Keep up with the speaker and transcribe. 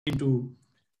into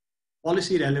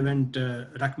policy relevant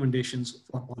recommendations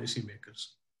for policymakers.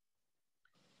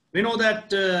 We know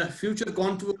that future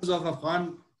contours of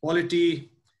Afghan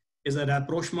polity is a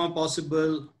rapprochement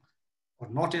possible or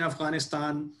not in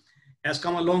Afghanistan has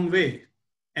come a long way.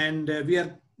 And we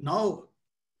are now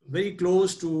very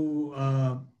close to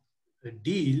a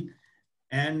deal.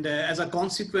 And as a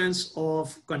consequence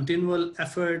of continual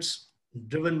efforts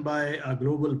driven by a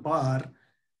global power,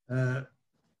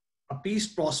 peace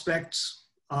prospects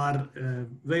are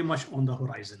very much on the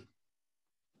horizon.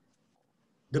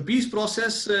 The peace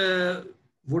process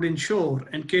would ensure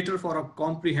and cater for a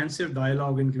comprehensive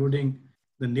dialogue, including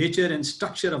the nature and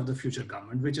structure of the future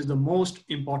government, which is the most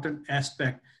important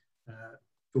aspect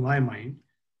to my mind.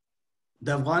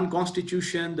 The Afghan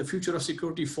constitution, the future of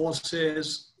security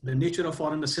forces, the nature of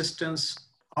foreign assistance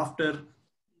after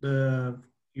the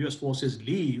US forces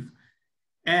leave,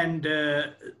 and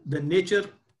the nature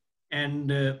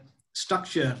and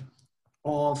structure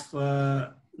of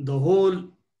the whole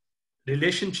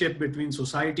relationship between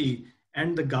society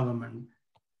and the government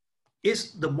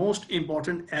is the most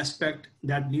important aspect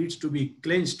that needs to be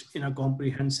clinched in a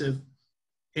comprehensive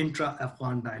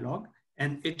intra-Afghan dialogue.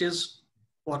 And it is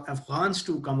for Afghans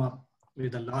to come up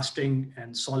with a lasting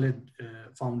and solid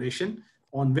foundation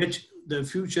on which the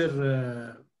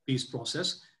future peace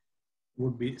process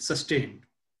would be sustained.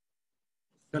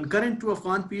 Concurrent to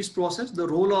Afghan peace process, the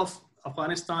role of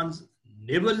Afghanistan's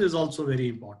neighbors is also very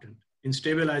important in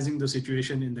stabilizing the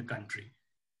situation in the country.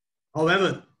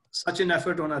 However, such an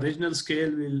effort on a regional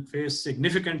scale will face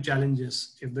significant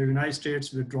challenges if the United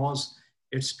States withdraws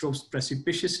its troops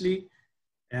precipitously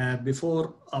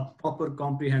before a proper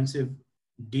comprehensive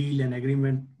deal and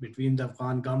agreement between the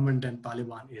Afghan government and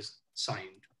Taliban is signed.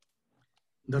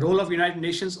 The role of United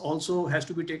Nations also has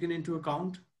to be taken into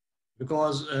account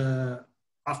because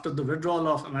after the withdrawal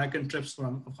of American troops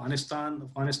from Afghanistan,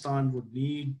 Afghanistan would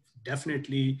need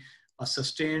definitely a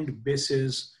sustained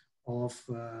basis of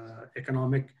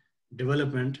economic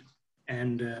development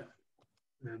and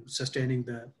sustaining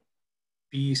the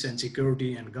peace and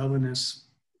security and governance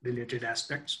related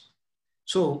aspects.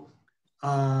 So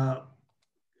a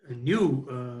new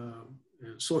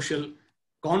social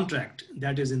contract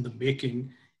that is in the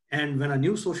making, and when a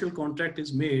new social contract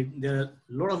is made, there are a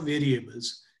lot of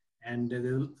variables, and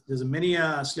there's many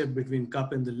a slip between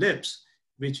cup and the lips,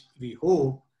 which we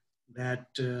hope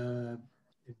that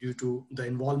due to the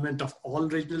involvement of all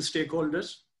regional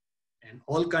stakeholders and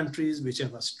all countries which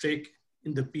have a stake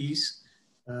in the peace,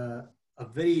 a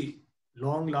very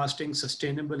long-lasting,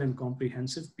 sustainable and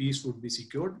comprehensive peace would be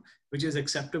secured, which is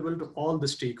acceptable to all the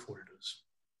stakeholders.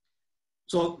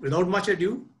 So without much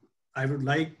ado, I would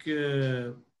like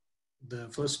the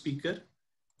first speaker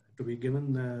to be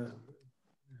given the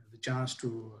chance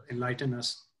to enlighten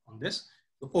us on this.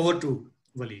 So over to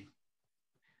Waleed.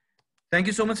 Thank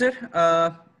you so much, sir.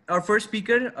 Our first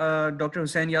speaker, Dr.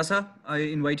 Hussain Yasa, I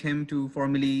invite him to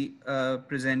formally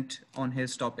present on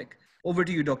his topic. Over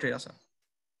to you, Dr. Yasa.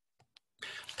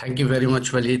 Thank you very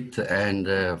much, Waleed. And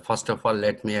first of all,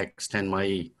 let me extend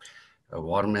my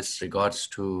warmest regards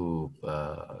to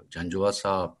Janjua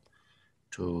Saab,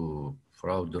 to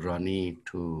Frau Durrani,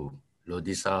 to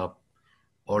Lodi Saab,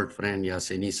 old friend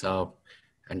Yasini Saab,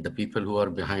 and the people who are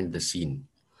behind the scene.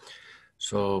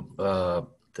 So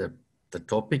the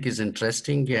topic is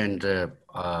interesting, and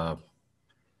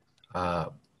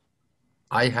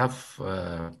I have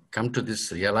come to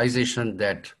this realization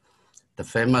that the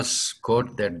famous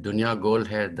quote that Dunya Gol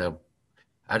hai, the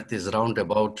earth is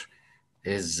roundabout,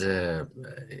 is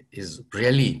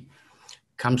really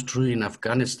comes true in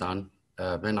Afghanistan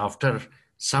when after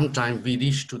some time we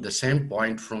reach to the same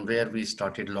point from where we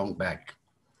started long back.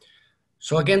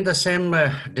 So again, the same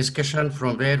discussion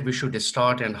from where we should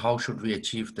start and how should we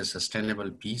achieve the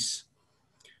sustainable peace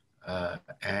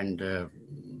and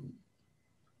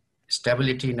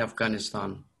stability in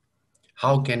Afghanistan.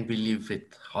 How can we live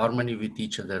with harmony with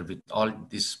each other, with all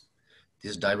this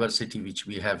diversity which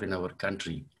we have in our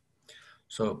country.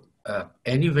 So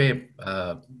anyway,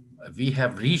 we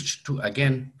have reached to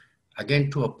again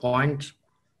to a point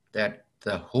that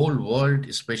the whole world,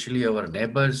 especially our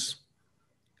neighbors,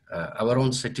 our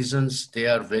own citizens, they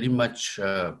are very much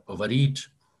worried,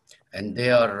 and they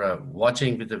are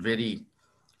watching with a very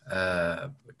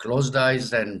closed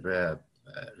eyes and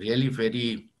really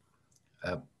very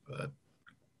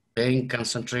paying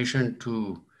concentration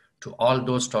to all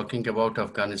those talking about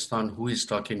Afghanistan, who is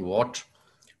talking what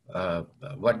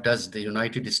does the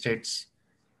United States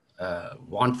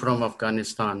want from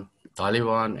Afghanistan,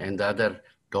 Taliban, and the other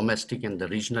domestic and the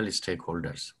regional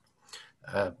stakeholders.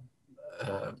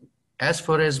 As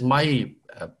far as my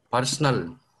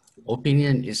personal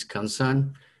opinion is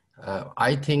concerned,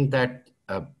 I think that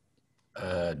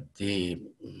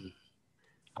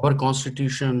our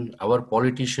constitution, our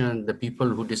politicians, the people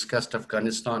who discussed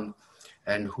Afghanistan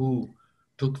and who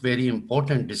took very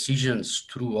important decisions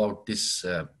throughout this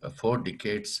 4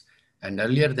 decades and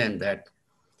earlier than that,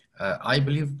 I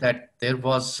believe that there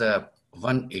was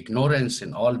one ignorance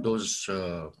in all those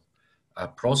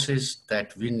process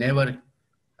that we never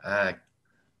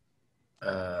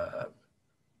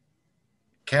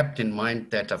kept in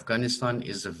mind that Afghanistan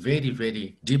is a very,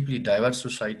 very deeply diverse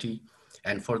society.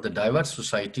 And for the diverse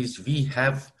societies, we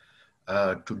have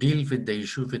to deal with the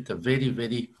issue with a very,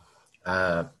 very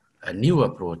a new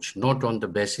approach, not on the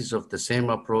basis of the same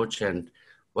approach. And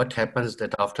what happens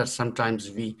that after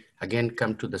sometimes we again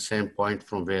come to the same point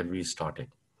from where we started.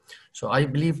 So I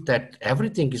believe that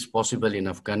everything is possible in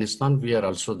Afghanistan. We are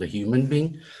also the human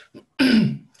being.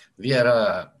 we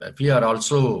are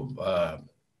also,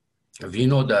 we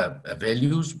know the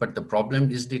values, but the problem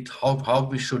is that how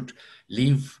we should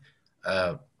live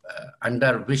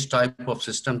under which type of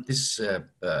system. This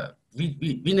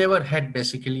we never had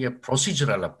basically a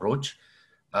procedural approach.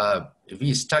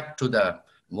 We stuck to the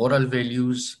moral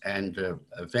values, and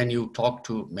when you talk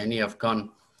to many Afghan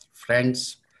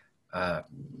friends,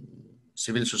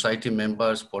 civil society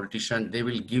members, politicians, they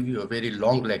will give you a very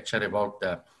long lecture about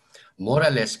the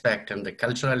moral aspect and the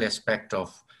cultural aspect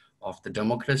of the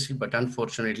democracy, but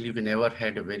unfortunately we never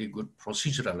had a very good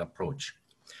procedural approach.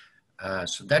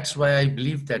 So that's why I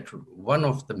believe that one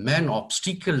of the main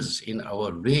obstacles in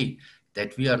our way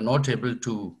that we are not able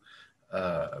to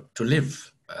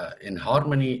live in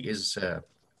harmony is the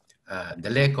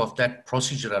lack of that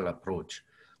procedural approach.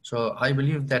 So I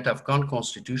believe that Afghan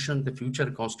constitution, the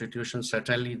future constitution,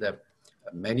 certainly the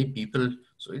many people,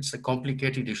 so it's a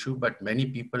complicated issue, but many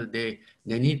people, they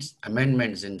need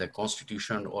amendments in the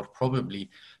constitution, or probably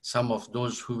some of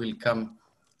those who will come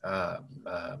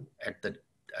at the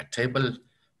table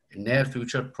in near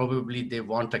future, probably they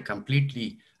want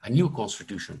a new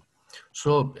constitution.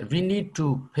 So we need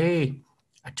to pay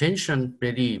attention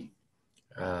very,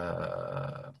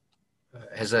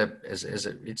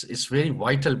 it's very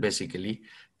vital basically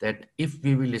that if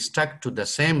we will stuck to the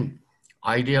same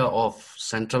idea of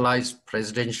centralized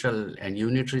presidential and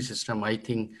unitary system, I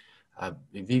think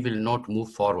we will not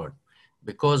move forward,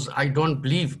 because I don't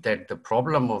believe that the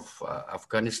problem of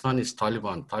Afghanistan is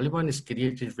Taliban. Taliban is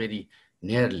created very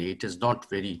nearly. It is not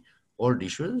very old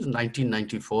issue. It is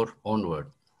 1994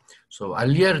 onward. So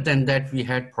earlier than that, we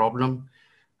had problem.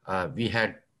 We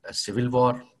had a civil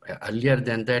war. Earlier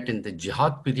than that, in the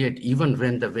jihad period, even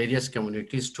when the various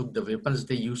communities took the weapons,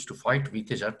 they used to fight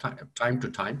with each other time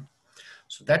to time.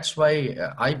 So that's why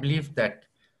I believe that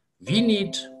we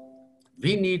need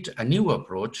a new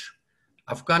approach.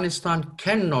 Afghanistan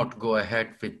cannot go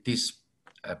ahead with this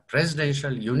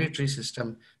presidential unitary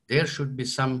system. There should be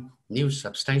some new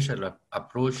substantial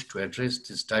approach to address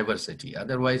this diversity.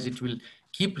 Otherwise, it will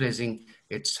keep raising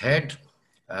its head,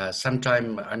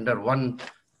 sometime under one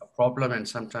problem and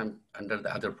sometime under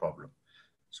the other problem.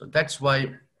 So that's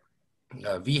why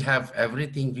we have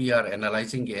everything. We are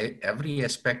analyzing every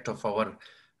aspect of our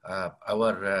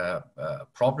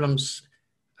problems,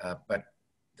 but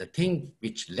the thing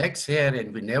which lacks here,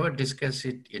 and we never discuss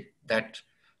it that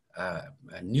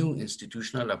a new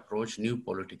institutional approach, new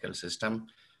political system,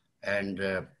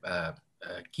 and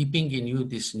keeping in view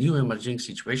this new emerging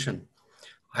situation,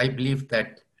 I believe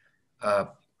that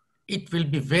it will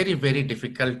be very, very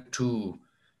difficult to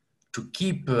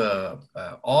keep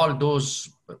all those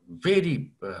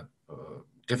very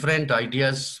different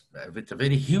ideas with a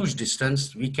very huge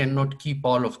distance. We cannot keep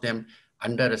all of them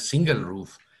under a single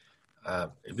roof.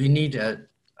 We need a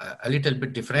little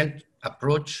bit different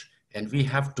approach, and we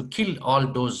have to kill all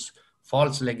those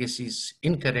false legacies,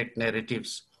 incorrect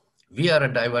narratives. We are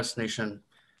a diverse nation,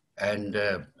 and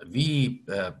we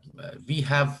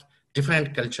have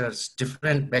different cultures,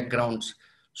 different backgrounds.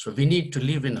 So we need to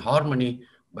live in harmony,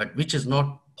 but which is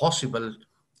not possible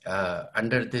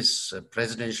under this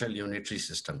presidential unitary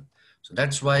system. So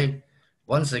that's why,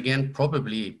 once again,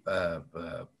 probably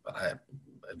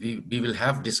we will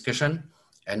have discussion,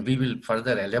 and we will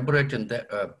further elaborate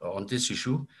on this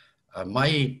issue.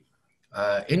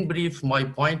 In brief, my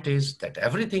point is that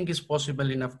everything is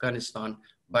possible in Afghanistan,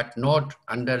 but not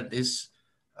under this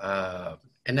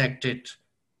enacted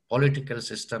political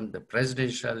system, the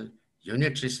presidential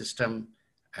unitary system.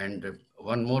 And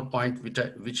one more point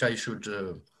which I should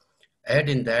add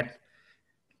in that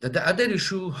the other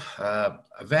issue,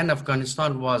 when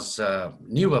Afghanistan was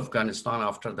new Afghanistan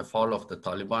after the fall of the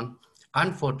Taliban,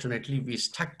 unfortunately, we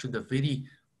stuck to the very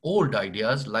old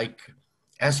ideas, like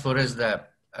as far as the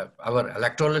our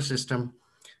electoral system.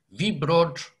 We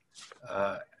brought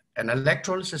an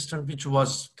electoral system which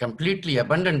was completely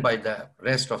abandoned by the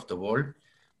rest of the world,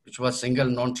 which was single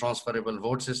non-transferable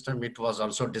vote system. It was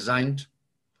also designed.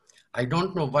 I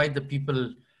don't know why the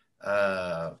people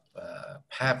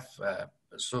have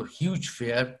so huge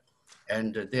fear,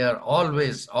 and they are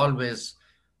always,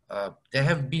 they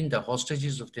have been the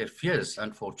hostages of their fears,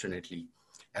 unfortunately.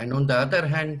 And on the other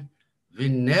hand, we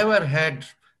never had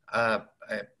a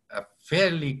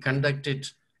fairly conducted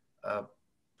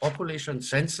population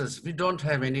census. We don't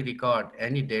have any record,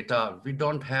 any data. We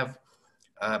don't have,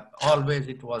 always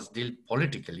it was dealt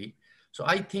politically. So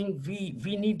I think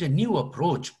we need a new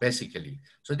approach, basically.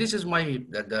 So this is my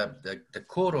the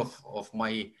core of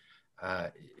my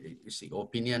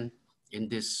opinion in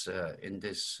this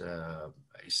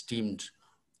esteemed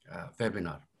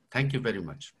webinar. Thank you very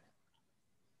much.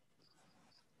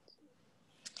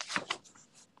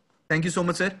 Thank you so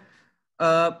much, sir.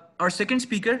 Our second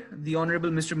speaker, the Honorable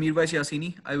Mr. Mirwais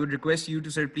Yasini, I would request you to,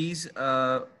 sir, please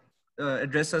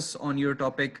address us on your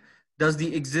topic, does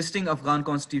the existing Afghan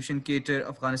constitution cater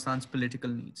Afghanistan's political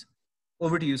needs?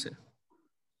 Over to you, sir.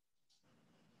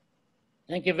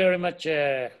 Thank you very much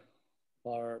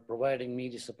for providing me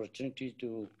this opportunity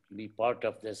to be part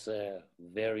of this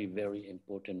very, very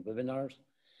important webinars.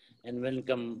 And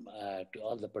welcome to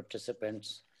all the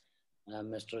participants.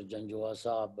 Mr. Janjua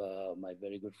Saab, my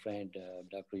very good friend,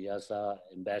 Dr. Yasa,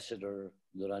 Ambassador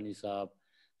Durrani Saab,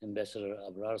 Ambassador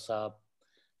Abrar Saab,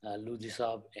 Ludi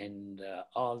Saab, and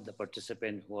all the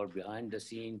participants who are behind the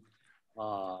scene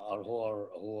or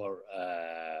who are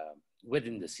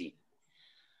within the scene.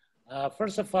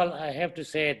 First of all, I have to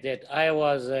say that I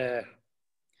was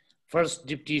first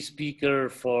deputy speaker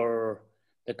for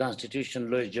the Constitution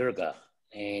Loy Jirga,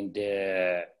 and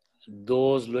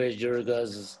those Loy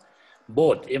Jirgas,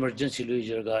 both emergency Loy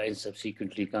Jirga and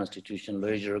subsequently Constitution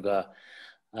Loy Jirga,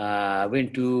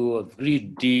 went to a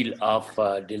great deal of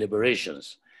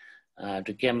deliberations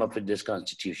to come up with this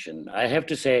constitution. I have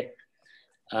to say,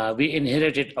 we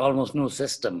inherited almost no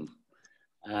system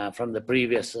from the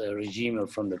previous regime or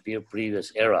from the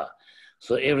previous era.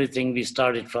 So everything we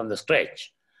started from the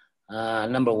scratch,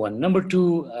 number one. Number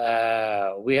two,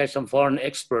 we had some foreign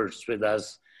experts with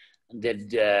us that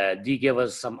they gave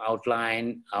us some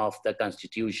outline of the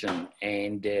constitution,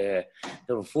 and there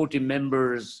were 40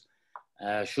 members,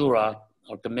 Shura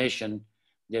or commission,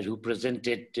 that who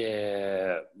presented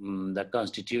the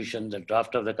constitution, the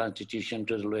draft of the constitution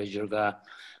to the Loy Jirga.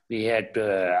 We had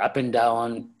up and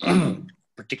down,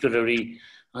 particularly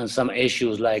on some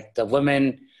issues like the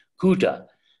women quota.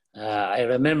 I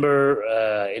remember,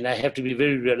 and I have to be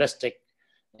very realistic,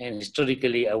 and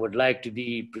historically I would like to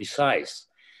be precise,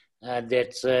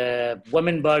 that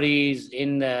women bodies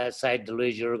inside the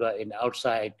Loy Jirga and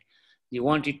outside, they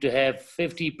wanted to have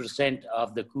 50%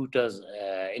 of the quotas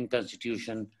in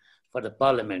constitution for the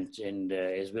parliament and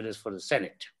as well as for the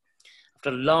Senate.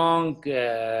 After long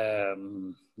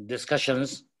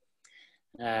discussions,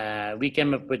 we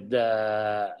came up with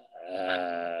the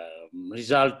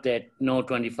result that no,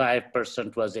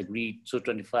 25% was agreed, so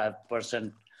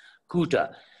 25%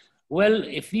 quota. Well,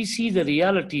 if we see the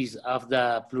realities of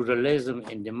the pluralism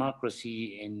in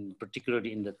democracy, in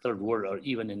particularly in the third world or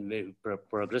even in very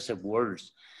progressive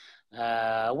worlds,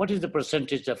 what is the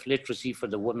percentage of literacy for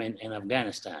the women in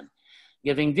Afghanistan?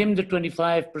 Giving them the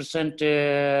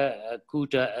 25%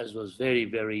 quota as was very,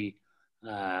 very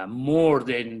more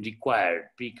than required,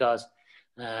 because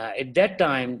at that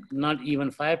time, not even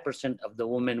 5% of the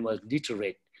women was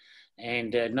literate.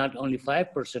 And not only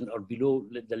 5% or below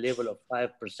the level of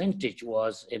 5%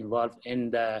 was involved in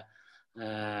the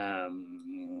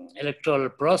electoral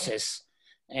process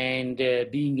and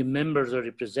being members or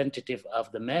representative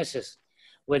of the masses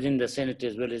within the Senate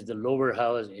as well as the lower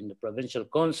house, in the provincial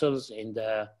councils, in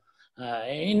the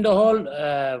whole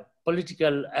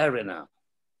political arena.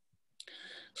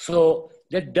 So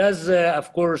that does,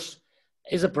 of course,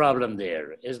 is a problem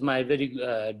there. As my very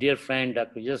dear friend,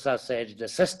 Dr. Yasa said, the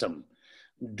system.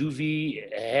 Do we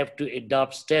have to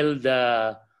adopt still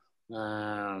the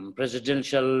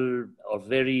presidential or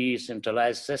very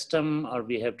centralized system, or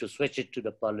we have to switch it to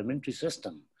the parliamentary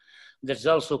system? That's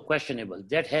also questionable.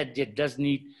 That does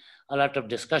need a lot of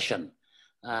discussion.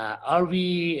 Are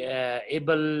we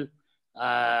able,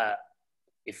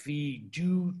 if we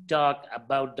do talk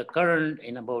about the current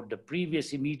and about the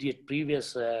previous, immediate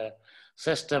previous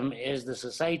system, is the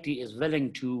society is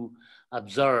willing to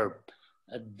observe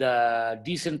the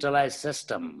decentralized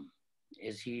system,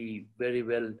 as he very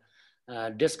well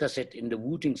discussed it in the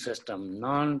voting system,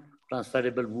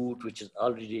 non-transferable vote, which is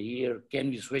already here. Can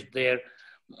we switch there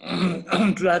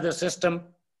to other system?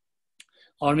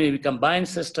 or maybe combined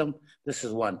system. This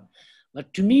is one.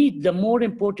 But to me, the more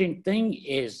important thing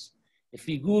is if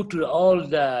we go to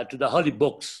the holy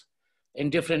books, in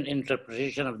different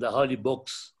interpretation of the holy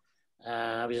books,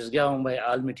 which is given by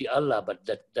Almighty Allah. But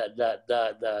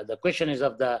the question is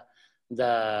of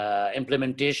the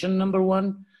implementation, number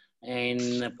one.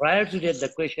 And prior to that, the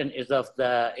question is of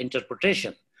the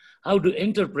interpretation, how to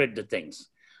interpret the things.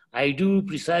 I do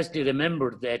precisely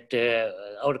remember that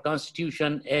our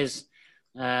constitution is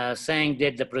saying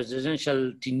that the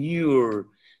presidential tenure,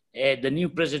 the new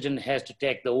president has to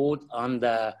take the oath on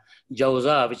the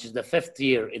Jawza, which is the 5th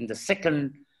year in the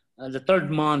third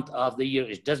month of the year.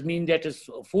 It does mean that it's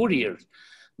 4 years,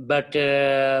 but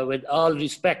with all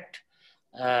respect,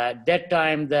 that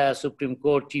time the Supreme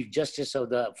Court Chief Justice of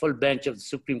the full bench of the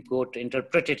Supreme Court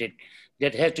interpreted it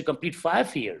that has to complete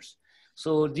 5 years.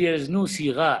 So there is no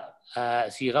sigha.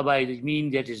 Sigha by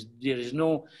mean that there is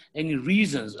no any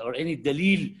reasons or any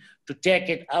dalil to take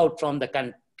it out from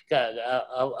the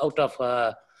out of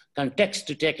context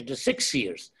to take it to 6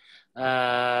 years.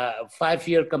 5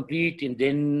 year complete, and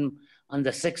then on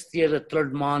the 6th year, the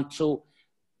 3rd month. So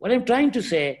what I'm trying to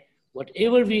say,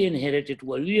 whatever we inherited,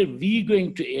 what we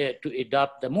going to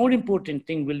adopt, the more important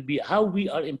thing will be how we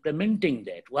are implementing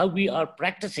that, how we are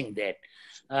practicing that.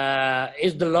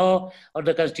 Is the law or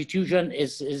the constitution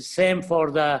is same for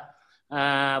the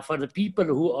people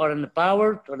who are in the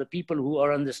power, or the people who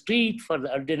are on the street, for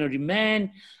the ordinary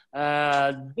man?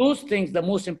 Those things, the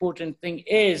most important thing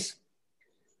is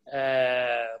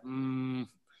the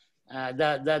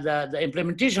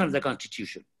implementation of the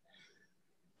constitution.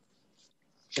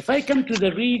 If I come to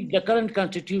the current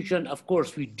constitution, of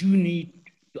course, we do need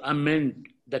to amend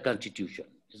the constitution.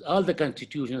 All the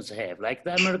constitutions have, like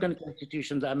the American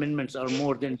Constitution, the amendments are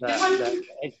more than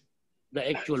the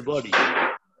actual body.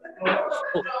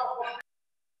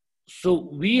 So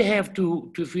we have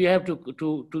to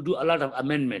do a lot of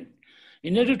amendment.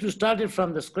 In order to start it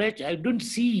from the scratch, I don't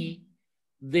see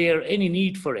there any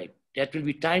need for it. That will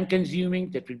be time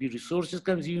consuming, that will be resources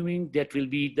consuming, that will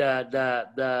be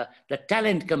the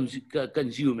talent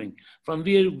consuming, from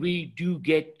where we do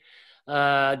get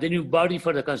the new body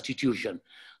for the constitution.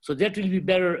 So that will be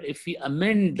better if we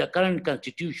amend the current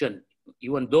constitution,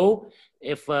 even though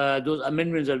if those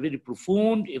amendments are very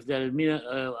profound, if the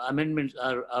amendments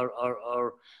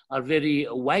are very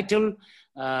vital,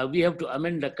 we have to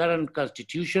amend the current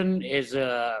constitution. As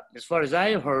far as I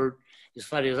have heard, as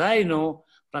far as I know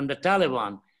from the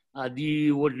Taliban, they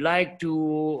would like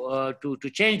to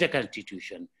change the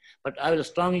constitution. But I will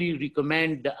strongly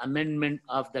recommend the amendment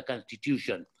of the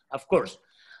constitution. Of course,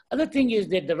 other thing is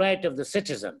that the right of the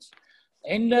citizens.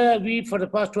 And we, for the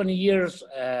past 20 years,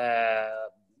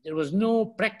 there was no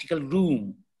practical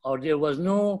room, or there was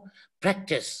no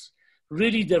practice,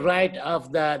 really the right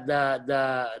of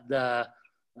the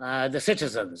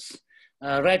citizens,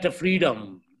 right of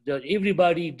freedom. That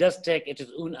everybody does take its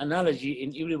own analogy,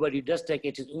 and everybody does take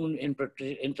its own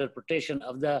interpretation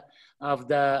of the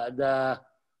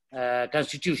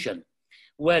Constitution.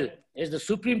 Well, is the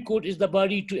Supreme Court is the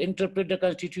body to interpret the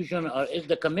Constitution, or is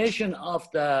the Commission of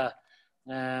the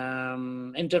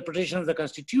interpretation of the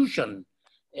Constitution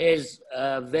is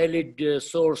a valid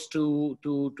source to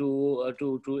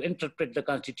interpret the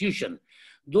Constitution?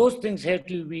 Those things have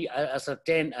to be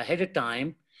ascertained ahead of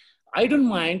time. I don't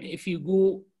mind if you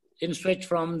go and switch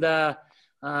from the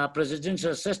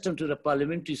presidential system to the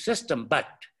parliamentary system, but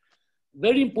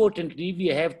very importantly, we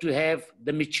have to have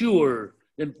the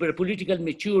political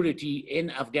maturity in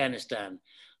Afghanistan.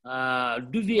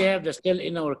 Do we have the still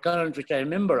in our current, which I'm a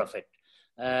member of it,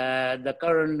 the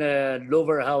current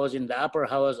lower house and the upper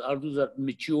house, are those are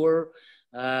mature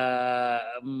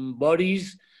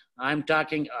bodies? I'm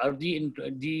talking, are they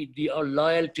are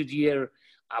loyal to their,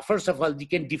 first of all, they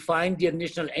can define their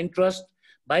national interest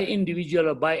by individual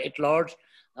or by at large.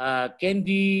 Can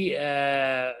they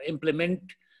implement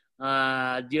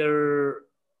their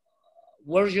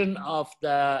version of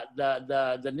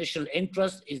the national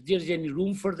interest? Is there any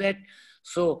room for that?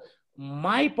 So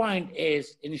my point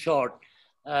is, in short,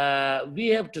 we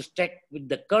have to stick with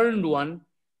the current one,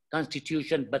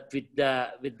 constitution, but with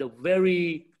the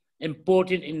very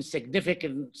important and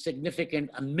significant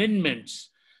amendments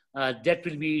that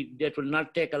will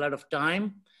not take a lot of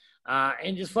time.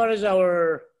 And as far as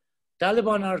our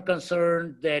Taliban are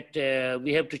concerned, that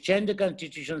we have to change the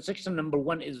constitution. Section number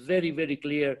 1 is very, very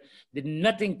clear that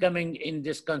nothing coming in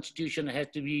this constitution has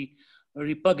to be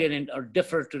repugnant or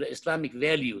differ to the Islamic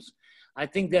values. I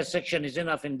think that section is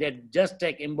enough, and that just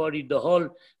embodied the whole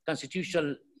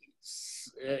constitutional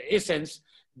essence,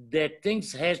 that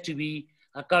things has to be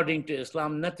according to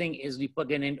Islam, nothing is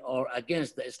repugnant or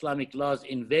against the Islamic laws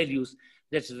in values.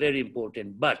 That's very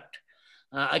important. But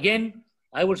again,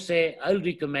 I would say I'll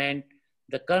recommend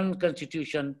the current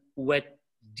constitution with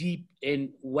deep and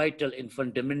vital and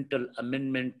fundamental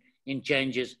amendment in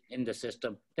changes in the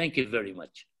system. Thank you very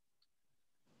much.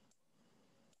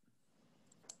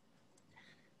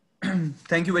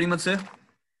 Thank you very much, sir.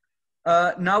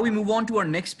 Now we move on to our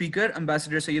next speaker,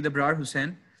 Ambassador Syed Abrar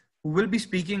Hussain, who will be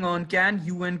speaking on can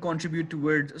UN contribute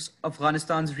towards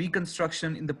Afghanistan's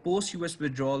reconstruction in the post-US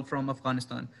withdrawal from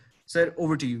Afghanistan. Sir,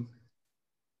 over to you.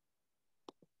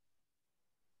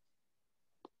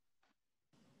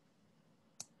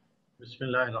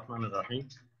 Bismillahirrahmanirrahim.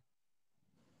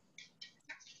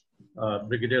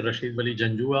 Brigadier Rashid Wali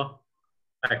Janjua,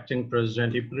 Acting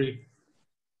President IPRI.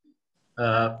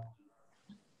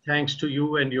 Thanks to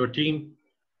you and your team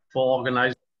for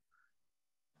organizing,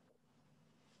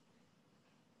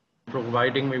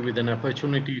 providing me with an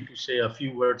opportunity to say a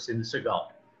few words in this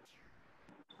regard.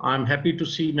 I'm happy to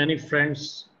see many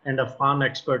friends and Afghan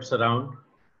experts around.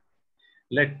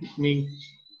 Let me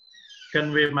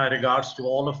convey my regards to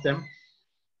all of them,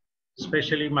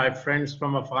 especially my friends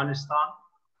from Afghanistan,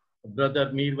 Brother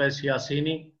Mirwais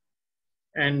Yasini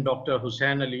and Dr.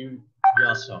 Hussain Ali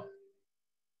Yasa.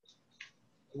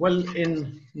 Well,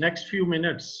 in next few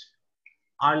minutes,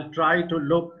 I'll try to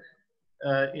look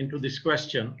into this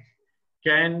question.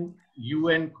 Can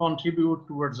UN contribute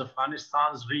towards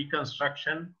Afghanistan's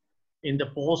reconstruction in the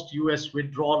post-US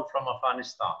withdrawal from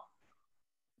Afghanistan?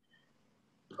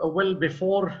 Well,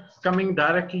 before coming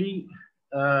directly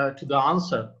to the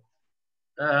answer,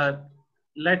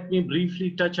 let me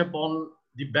briefly touch upon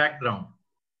the background.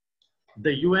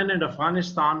 The UN and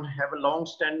Afghanistan have a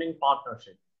long-standing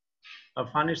partnership.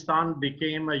 Afghanistan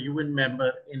became a UN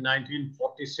member in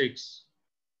 1946,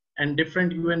 and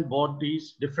different UN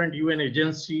bodies, different UN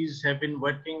agencies have been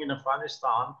working in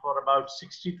Afghanistan for about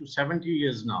 60 to 70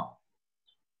 years now.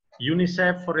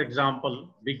 UNICEF, for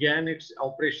example, began its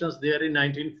operations there in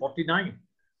 1949.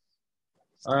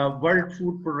 World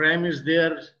Food Program is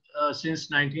there since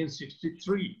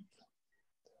 1963.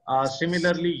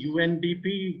 Similarly,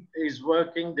 UNDP is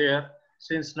working there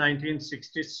since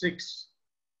 1966.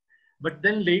 But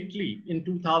then lately, in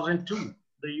 2002,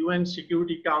 the UN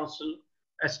Security Council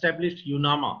established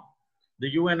UNAMA, the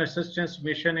UN Assistance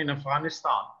Mission in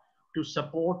Afghanistan, to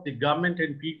support the government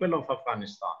and people of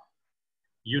Afghanistan.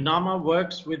 UNAMA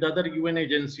works with other UN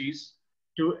agencies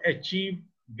to achieve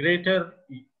greater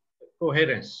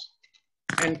coherence.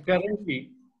 And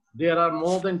currently, there are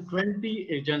more than 20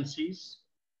 agencies,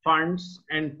 funds,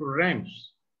 and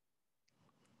programs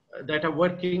that are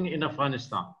working in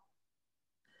Afghanistan.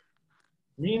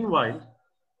 Meanwhile,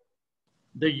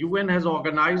 the UN has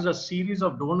organized a series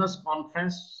of donors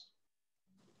conferences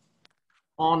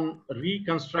on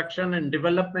reconstruction and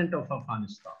development of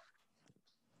Afghanistan.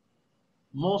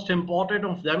 Most important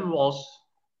of them was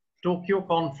Tokyo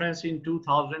conference in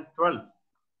 2012,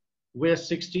 where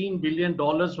 $16 billion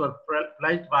were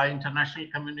pledged by international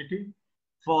community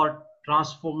for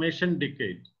transformation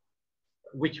decade,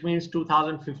 which means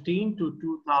 2015 to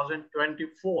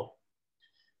 2024.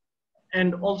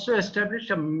 And also establish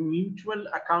a mutual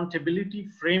accountability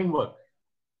framework.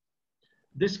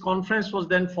 This conference was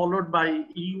then followed by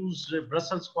EU's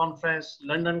Brussels conference,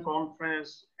 London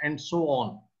conference, and so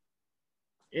on.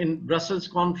 In Brussels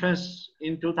conference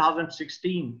in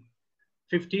 2016,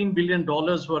 $15 billion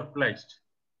were pledged.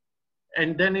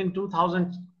 And then in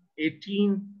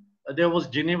 2018, there was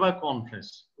Geneva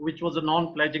conference, which was a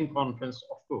non-pledging conference,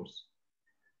 of course.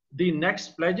 The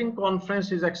next pledging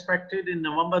conference is expected in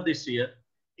November this year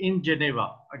in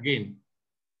Geneva again.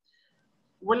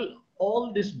 Well,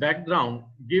 all this background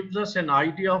gives us an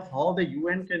idea of how the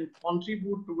UN can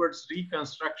contribute towards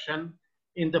reconstruction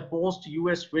in the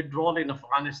post-US withdrawal in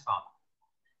Afghanistan.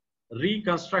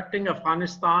 Reconstructing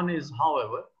Afghanistan is,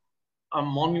 however, a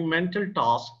monumental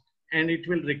task, and it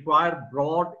will require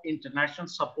broad international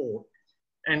support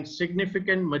and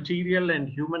significant material and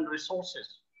human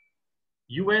resources.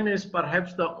 UN is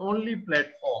perhaps the only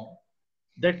platform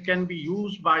that can be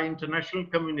used by international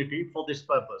community for this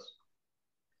purpose.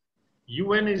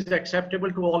 UN is acceptable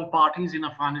to all parties in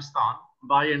Afghanistan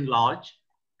by and large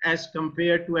as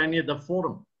compared to any other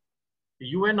forum.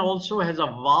 UN also has a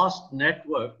vast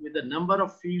network with a number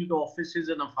of field offices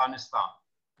in Afghanistan.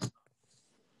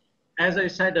 As I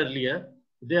said earlier,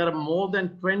 there are more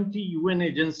than 20 UN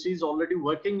agencies already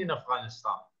working in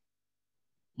Afghanistan.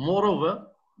 Moreover,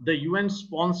 the UN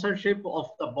sponsorship of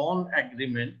the Bonn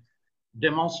Agreement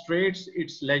demonstrates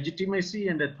its legitimacy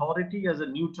and authority as a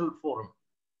neutral forum.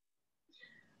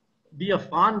 The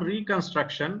Afghan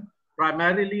reconstruction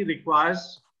primarily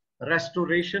requires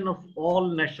restoration of all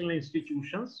national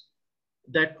institutions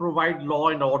that provide law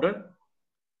and order,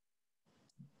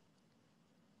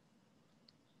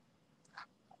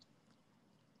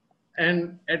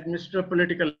 and administer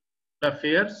political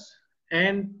affairs,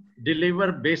 and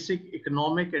deliver basic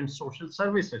economic and social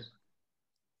services.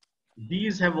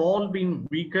 These have all been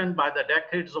weakened by the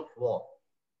decades of war.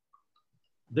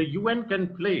 The UN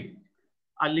can play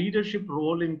a leadership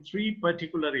role in three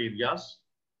particular areas.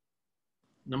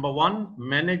 Number one,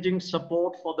 managing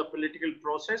support for the political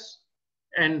process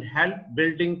and help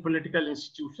building political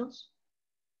institutions.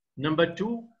 Number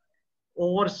two,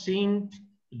 overseeing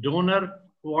donor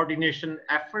coordination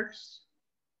efforts.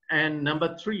 And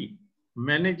number three,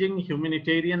 managing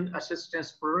humanitarian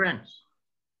assistance programs.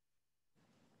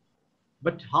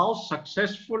 But how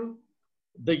successful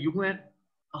can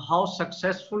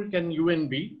UN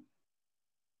be,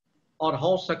 or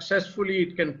how successfully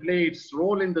it can play its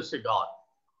role in this regard,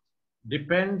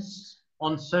 depends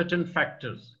on certain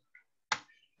factors.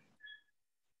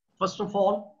 First of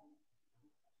all,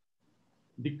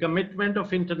 the commitment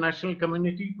of international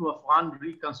community to Afghan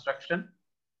reconstruction,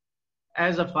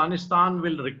 as Afghanistan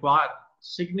will require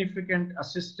significant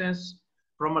assistance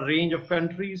from a range of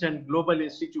countries and global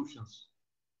institutions.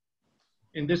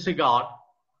 In this regard,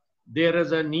 there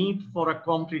is a need for a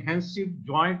comprehensive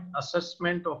joint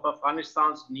assessment of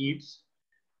Afghanistan's needs,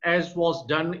 as was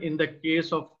done in the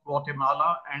case of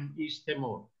Guatemala and East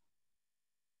Timor.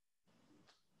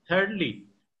 Thirdly,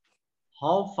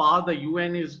 how far the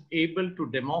UN is able to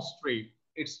demonstrate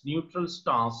its neutral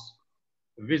stance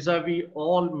vis-à-vis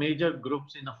all major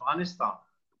groups in Afghanistan.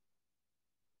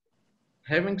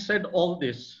 Having said all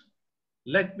this,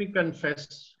 let me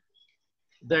confess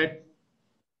that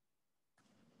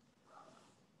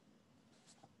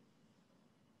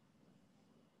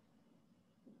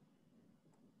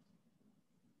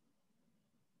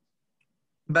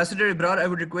Ambassador Abrar, I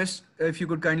would request if you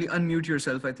could kindly unmute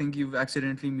yourself. I think you've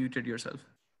accidentally muted yourself.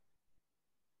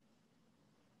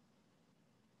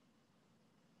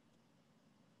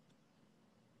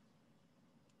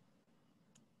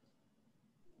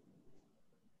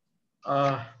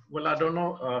 well, I don't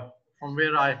know from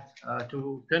where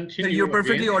to continue. You're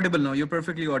perfectly again. audible now. You're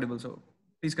perfectly audible. So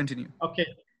please continue. Okay.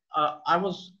 I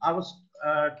was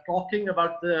talking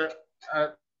about the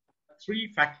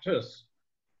three factors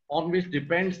on which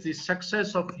depends the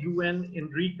success of UN in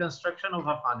reconstruction of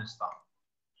Afghanistan.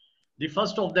 The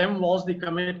first of them was the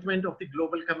commitment of the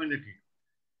global community.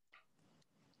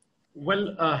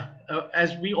 Well,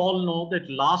 as we all know that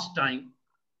last time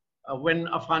when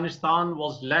Afghanistan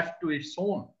was left to its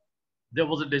own, there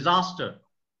was a disaster.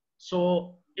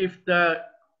 So if the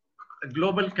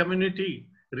global community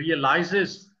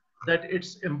realizes that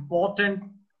it's important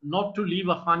not to leave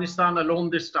Afghanistan alone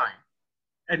this time,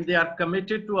 and they are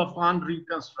committed to Afghan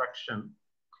reconstruction,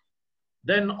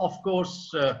 then of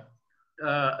course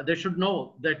they should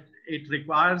know that it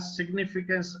requires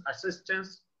significant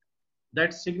assistance,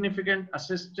 that significant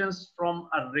assistance from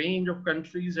a range of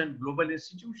countries and global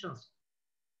institutions.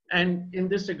 And in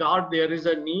this regard, there is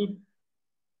a need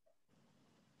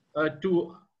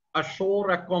to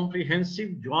assure a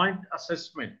comprehensive joint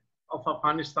assessment of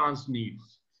Afghanistan's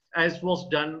needs, as was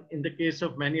done in the case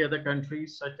of many other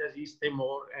countries such as East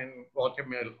Timor and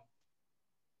Guatemala.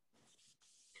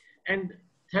 And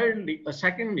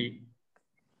secondly,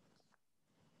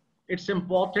 it's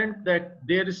important that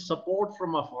there is support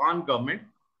from Afghan government,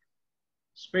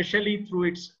 especially through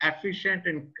its efficient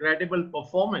and credible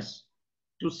performance,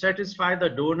 to satisfy the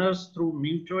donors through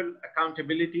mutual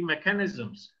accountability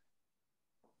mechanisms.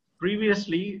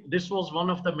 Previously, this was one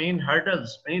of the main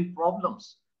hurdles, main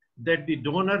problems, that the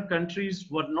donor countries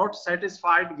were not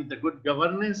satisfied with the good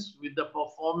governance, with the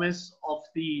performance of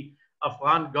the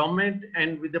Afghan government,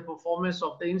 and with the performance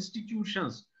of the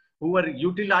institutions who were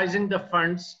utilizing the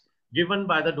funds given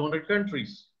by the donor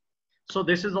countries. So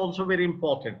this is also very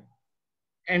important.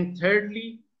 And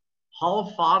thirdly,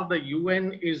 how far the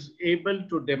UN is able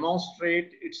to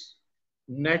demonstrate its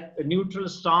neutral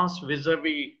stance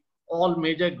vis-a-vis all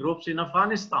major groups in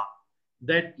Afghanistan.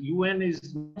 That UN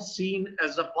is not seen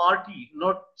as a party,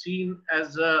 not seen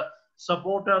as a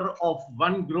supporter of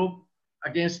one group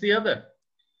against the other.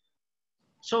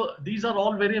 So these are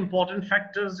all very important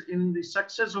factors in the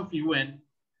success of UN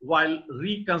while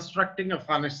reconstructing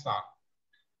Afghanistan.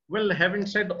 Well, having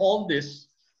said all this,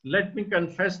 let me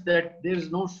confess that there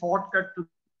is no shortcut to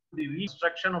the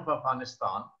reconstruction of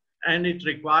Afghanistan, and it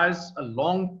requires a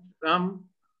long-term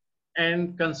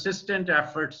and consistent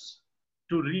efforts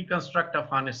to reconstruct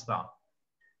Afghanistan.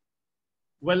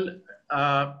 Well,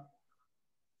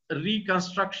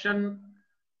 reconstruction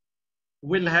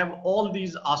will have all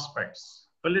these aspects: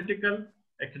 political,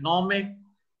 economic,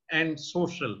 and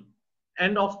social.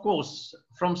 And of course,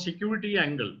 from security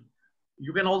angle,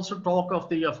 you can also talk of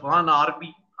the Afghan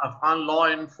army, Afghan law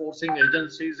enforcing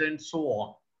agencies, and so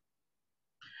on.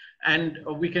 And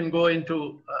we can go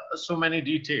into so many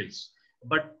details.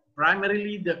 But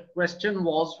primarily the question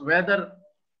was whether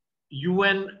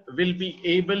UN will be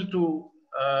able to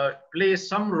play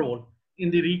some role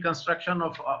in the reconstruction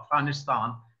of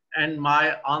Afghanistan. And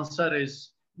my answer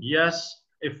is yes,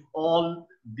 if all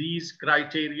these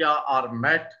criteria are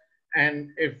met, and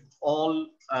if all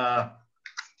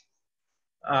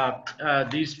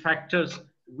these factors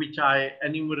which I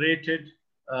enumerated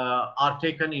are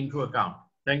taken into account.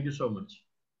 Thank you so much.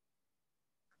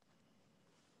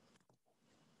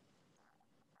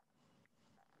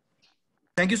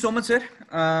 Thank you so much, sir.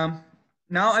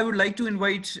 Now I would like to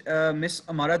invite Ms.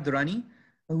 Ammara Durrani,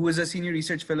 who is a senior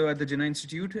research fellow at the Jinnah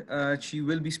Institute. She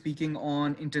will be speaking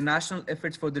on international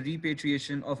efforts for the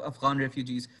repatriation of Afghan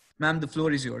refugees. Ma'am, the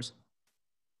floor is yours.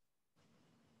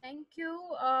 Thank you.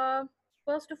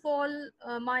 First of all,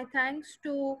 my thanks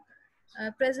to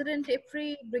President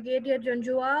IPRI, Brigadier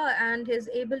Janjua, and his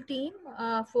able team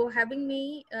for having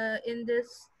me in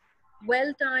this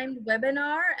well-timed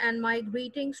webinar, and my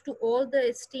greetings to all the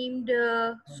esteemed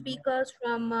speakers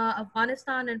from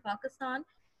Afghanistan and Pakistan.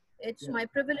 It's my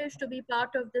privilege to be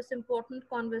part of this important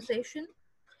conversation.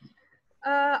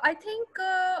 I think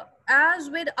as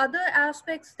with other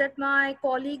aspects that my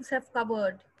colleagues have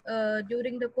covered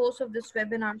during the course of this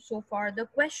webinar so far, the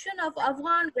question of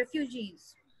Afghan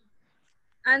refugees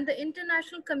and the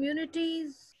international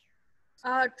community's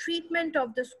treatment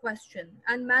of this question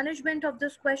and management of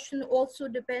this question also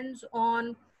depends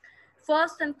on,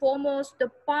 first and foremost,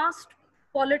 the past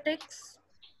politics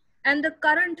and the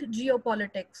current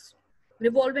geopolitics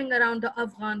revolving around the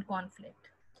Afghan conflict.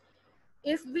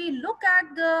 If we look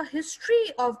at the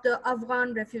history of the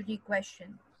Afghan refugee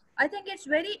question, I think it's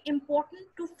very important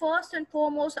to first and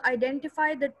foremost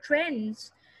identify the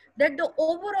trends that the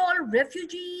overall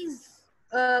refugees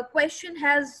question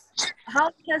how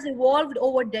it has evolved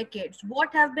over decades.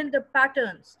 What have been the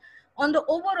patterns on the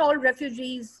overall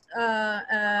refugees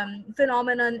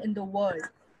phenomenon in the world?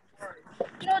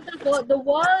 You know, the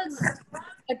world's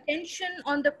attention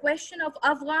on the question of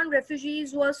Afghan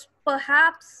refugees was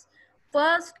perhaps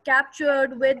first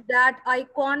captured with that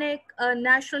iconic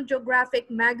National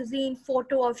Geographic magazine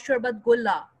photo of Sharbat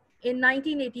Gullah in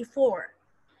 1984.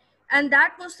 And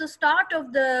that was the start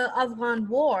of the Afghan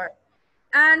war.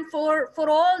 And for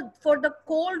the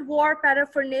Cold War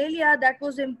paraphernalia that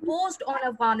was imposed on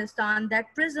Afghanistan,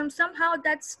 that prism, somehow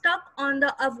that stuck on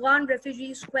the Afghan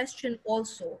refugees question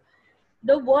also.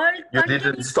 The world You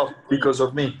didn't stop because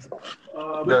of me.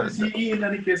 in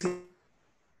any case.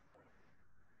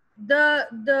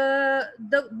 The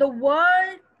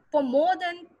world for more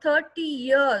than 30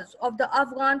 years of the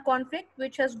Afghan conflict,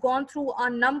 which has gone through a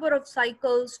number of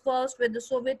cycles, first with the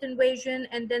Soviet invasion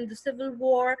and then the civil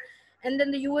war, and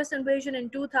then the US invasion in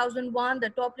 2001, the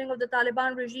toppling of the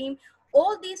Taliban regime.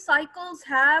 All these cycles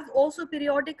have also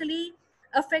periodically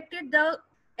affected the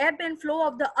ebb and flow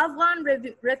of the Afghan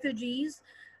refugees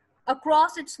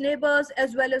across its neighbors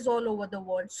as well as all over the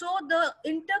world. So the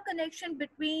interconnection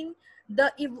between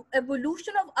the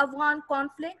evolution of Afghan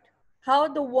conflict, how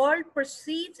the world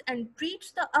perceives and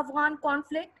treats the Afghan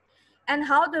conflict, and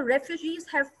how the refugees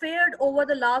have fared over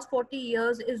the last 40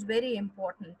 years is very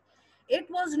important. It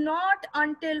was not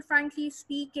until, frankly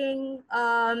speaking,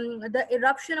 the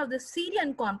eruption of the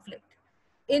Syrian conflict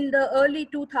in the early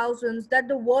 2000s that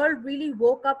the world really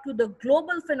woke up to the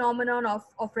global phenomenon of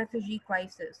refugee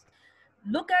crisis.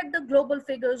 Look at the global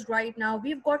figures right now.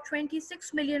 We've got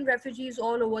 26 million refugees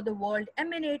all over the world,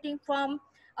 emanating from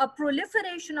a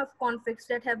proliferation of conflicts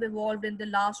that have evolved in the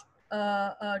last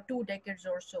 2 decades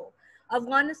or so.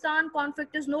 Afghanistan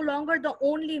conflict is no longer the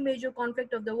only major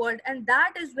conflict of the world, and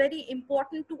that is very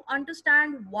important to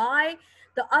understand why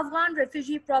the Afghan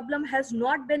refugee problem has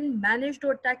not been managed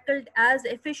or tackled as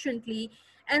efficiently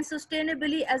and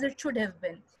sustainably as it should have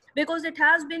been. Because it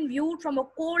has been viewed from a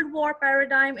Cold War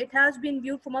paradigm, it has been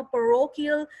viewed from a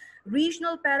parochial,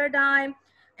 regional paradigm,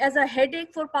 as a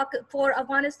headache for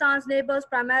Afghanistan's neighbors,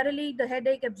 primarily the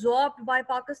headache absorbed by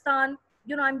Pakistan.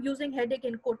 You know, I'm using headache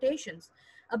in quotations,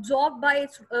 absorbed by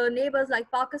its neighbors like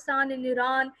Pakistan and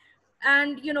Iran.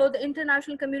 And, you know, the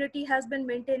international community has been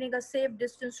maintaining a safe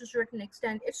distance to a certain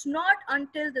extent. It's not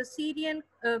until the Syrian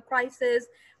crisis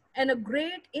and a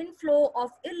great inflow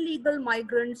of illegal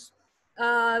migrants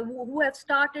who have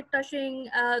started touching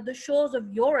the shores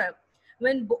of Europe,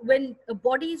 when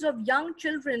bodies of young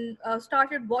children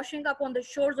started washing up on the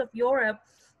shores of Europe,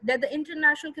 that the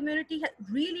international community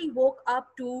really woke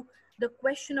up to the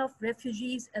question of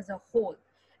refugees as a whole.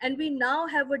 And we now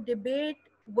have a debate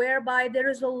whereby there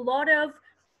is a lot of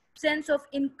sense of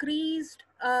increased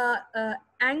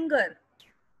anger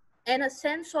and a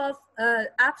sense of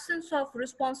absence of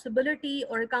responsibility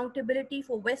or accountability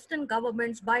for Western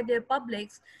governments by their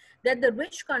publics, that the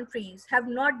rich countries have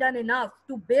not done enough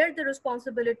to bear the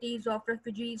responsibilities of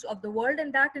refugees of the world,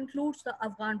 and that includes the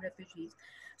Afghan refugees.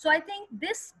 So I think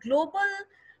this global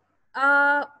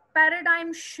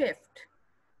paradigm shift,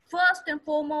 first and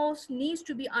foremost, needs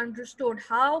to be understood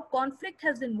how conflict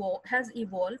has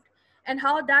evolved and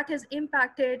how that has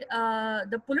impacted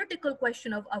the political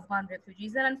question of Afghan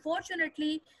refugees. And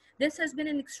unfortunately, this has been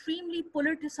an extremely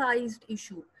politicized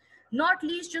issue, not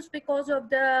least just because of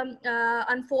the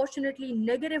unfortunately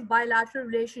negative bilateral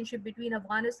relationship between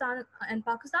Afghanistan and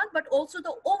Pakistan, but also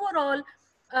the overall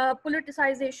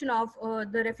politicization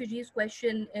of the refugees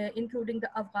question, including the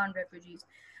Afghan refugees.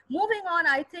 Moving on,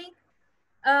 I think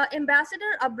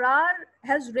Ambassador Abrar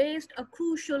has raised a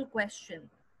crucial question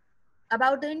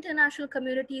about the international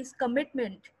community's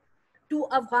commitment to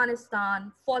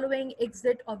Afghanistan following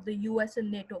exit of the US and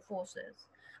NATO forces.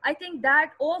 I think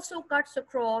that also cuts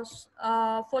across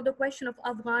for the question of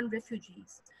Afghan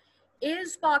refugees.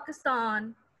 Is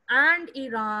Pakistan and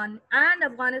Iran and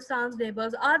Afghanistan's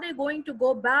neighbors, are they going to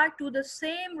go back to the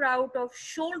same route of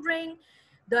shouldering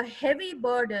the heavy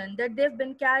burden that they've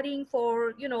been carrying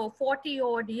for 40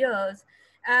 odd years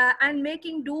and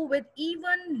making do with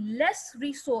even less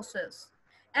resources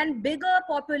and bigger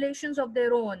populations of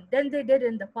their own than they did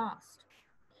in the past?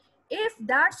 If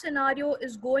that scenario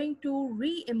is going to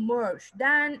re-emerge,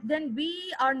 then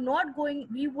we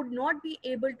would not be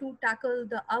able to tackle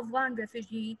the Afghan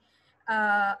refugee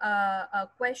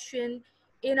question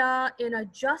in a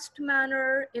just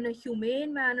manner, in a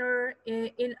humane manner,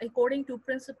 in according to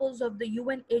principles of the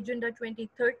UN Agenda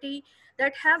 2030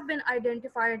 that have been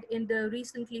identified in the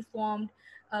recently formed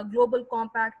Global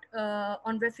Compact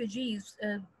on Refugees.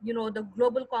 The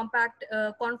Global Compact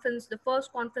conference, the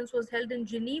first conference was held in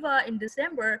Geneva in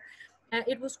December, and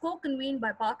it was co-convened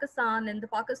by Pakistan, and the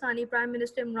Pakistani Prime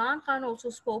Minister Imran Khan also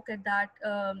spoke at that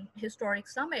historic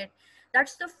summit.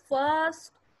 That's the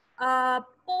first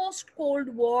post-Cold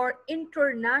War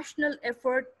international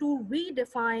effort to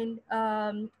redefine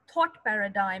thought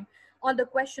paradigm on the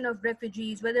question of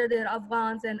refugees, whether they're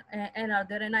Afghans and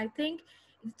other. And I think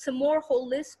it's a more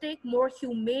holistic, more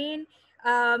humane,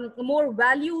 more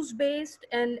values-based,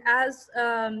 and as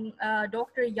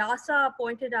Dr. Yasa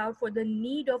pointed out, for the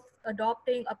need of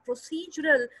adopting a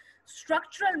procedural,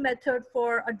 structural method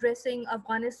for addressing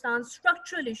Afghanistan's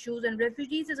structural issues, and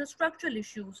refugees is a structural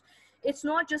issues. It's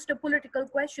not just a political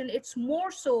question, it's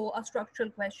more so a structural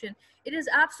question. It is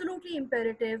absolutely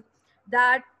imperative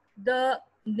that the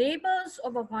neighbors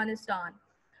of Afghanistan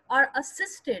are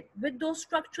assisted with those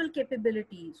structural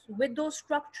capabilities, with those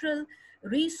structural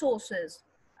resources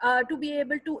to be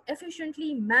able to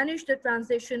efficiently manage the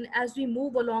transition as we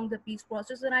move along the peace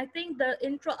process. And I think the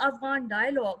intra-Afghan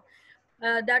dialogue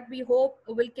that we hope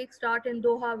will kickstart in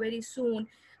Doha very soon,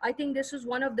 I think this is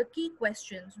one of the key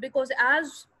questions, because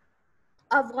as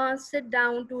Afghans sit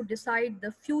down to decide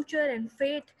the future and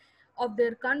fate of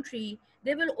their country,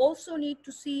 they will also need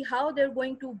to see how they're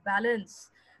going to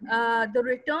balance the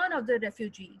return of the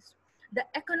refugees, the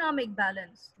economic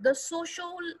balance, the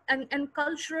social and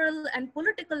cultural and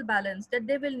political balance that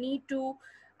they will need to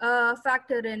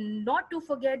factor in. Not to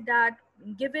forget that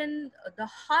given the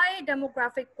high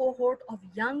demographic cohort of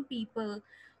young people,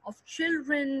 of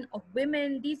children, of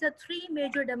women, these are three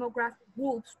major demographic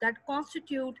groups that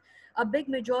constitute a big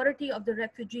majority of the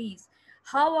refugees.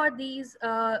 How are these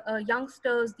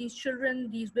youngsters, these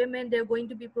children, these women, they're going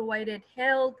to be provided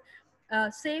health,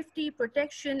 safety,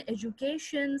 protection,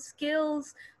 education,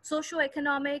 skills,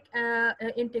 socioeconomic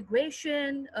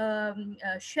integration,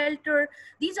 shelter?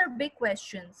 These are big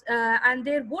questions. And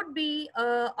there would be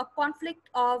a conflict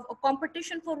of a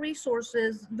competition for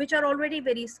resources, which are already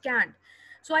very scant.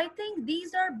 So I think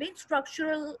these are big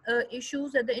structural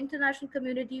issues that the international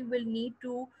community will need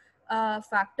to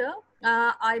factor.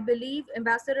 I believe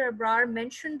Ambassador Abrar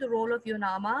mentioned the role of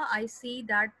UNAMA. I see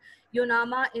that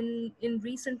UNAMA in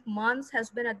recent months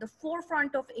has been at the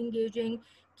forefront of engaging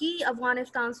key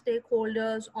Afghanistan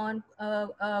stakeholders on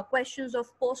questions of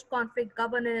post-conflict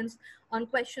governance, on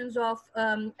questions of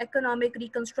economic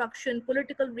reconstruction,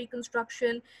 political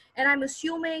reconstruction. And I'm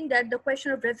assuming that the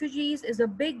question of refugees is a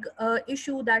big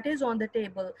issue that is on the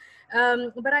table.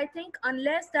 But I think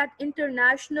unless that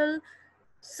international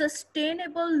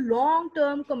sustainable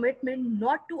long-term commitment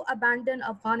not to abandon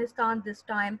Afghanistan this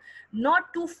time,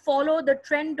 not to follow the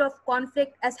trend of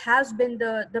conflict as has been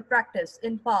the practice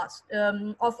in past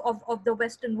of the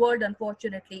Western world,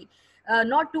 unfortunately,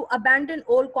 not to abandon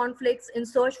old conflicts in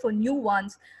search for new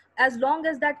ones. As long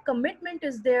as that commitment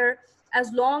is there,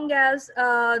 as long as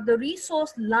the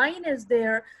resource line is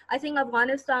there, I think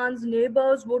Afghanistan's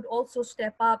neighbors would also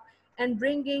step up and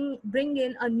bring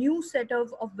in a new set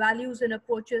of values and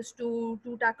approaches to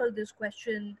tackle this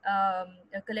question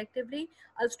collectively.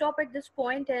 I'll stop at this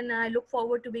point and I look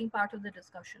forward to being part of the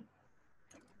discussion.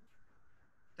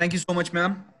 Thank you so much,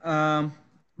 ma'am.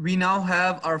 We now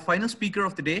have our final speaker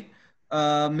of the day,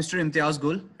 Mr. Imtiaz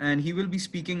Gul, and he will be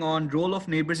speaking on role of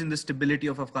neighbors in the stability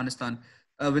of Afghanistan.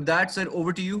 With that, sir,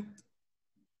 over to you.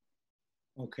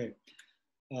 Okay.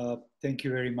 Thank you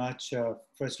very much.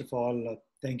 First of all,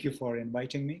 thank you for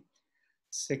inviting me.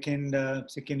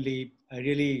 Secondly, I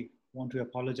really want to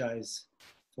apologize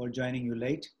for joining you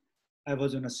late. I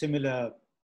was on a similar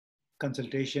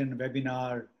consultation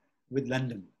webinar with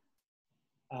London.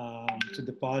 So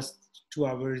the past 2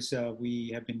 hours, we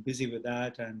have been busy with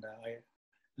that, and I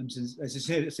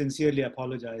sincerely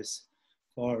apologize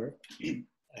for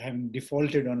having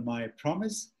defaulted on my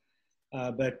promise.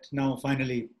 But now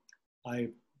finally,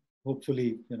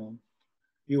 hopefully,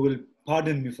 you will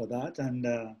pardon me for that, and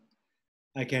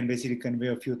I can basically convey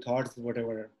a few thoughts,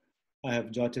 whatever I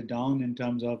have jotted down in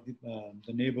terms of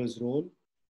the neighbor's role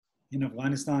in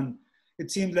Afghanistan. It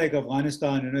seems like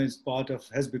Afghanistan,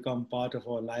 has become part of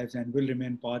our lives and will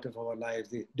remain part of our lives.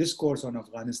 The discourse on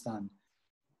Afghanistan.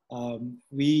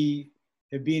 We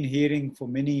have been hearing for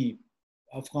many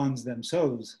Afghans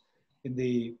themselves in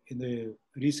the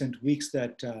recent weeks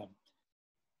that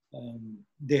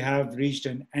they have reached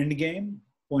an end game,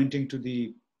 pointing to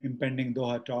the impending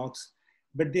Doha talks,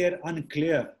 but they are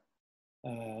unclear,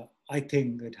 I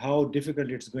think, at how difficult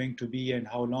it's going to be and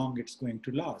how long it's going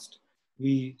to last.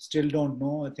 We still don't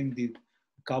know. I think the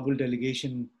Kabul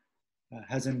delegation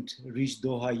hasn't reached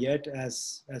Doha yet,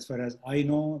 as far as I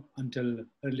know, until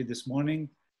early this morning.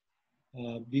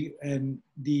 And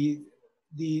the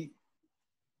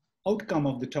outcome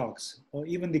of the talks, or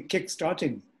even the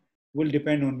kick-starting, will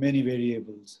depend on many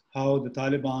variables, how the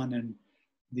Taliban and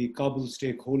the Kabul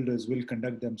stakeholders will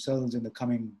conduct themselves in the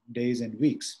coming days and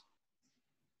weeks.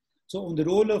 So on the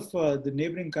role of the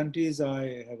neighboring countries,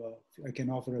 I can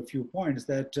offer a few points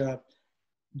that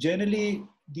generally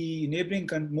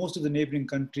most of the neighboring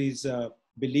countries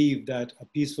believe that a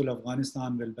peaceful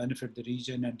Afghanistan will benefit the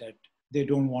region and that they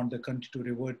don't want the country to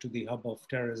revert to the hub of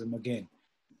terrorism again.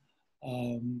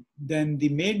 Then the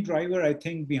main driver, I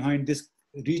think, behind this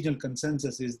regional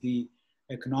consensus is the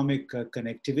economic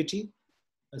connectivity.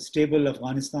 A stable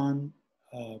Afghanistan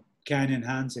can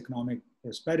enhance economic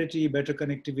prosperity, better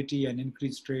connectivity, and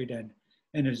increased trade and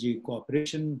energy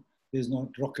cooperation. There's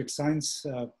no rocket science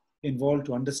involved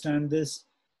to understand this.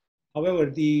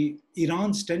 However,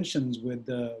 Iran's tensions with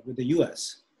the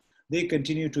US, they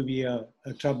continue to be a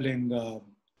troubling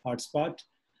hotspot.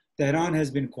 Tehran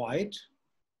has been quiet,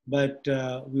 but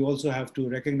we also have to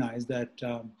recognize that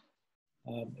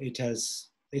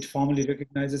it formally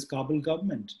recognizes Kabul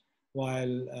government,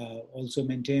 while also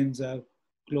maintains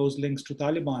close links to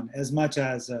Taliban, as much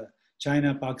as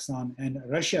China, Pakistan, and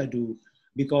Russia do,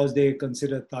 because they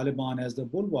consider Taliban as the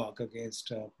bulwark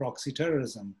against proxy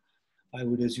terrorism, I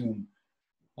would assume.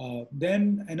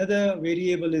 Then another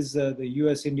variable is the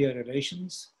US-India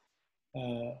relations.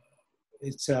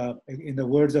 It's, in the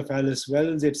words of Alice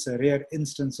Wells, it's a rare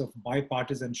instance of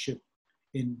bipartisanship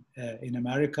in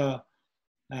America.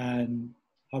 And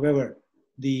however,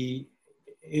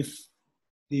 if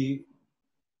the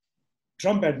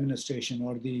Trump administration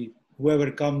or whoever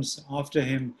comes after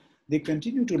him, they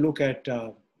continue to look at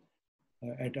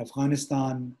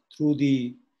Afghanistan through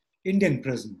the Indian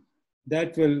prism,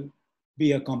 that will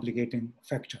be a complicating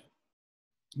factor.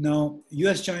 Now,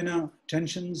 US-China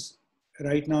tensions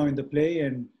right now in the play,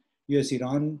 and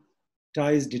US-Iran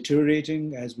ties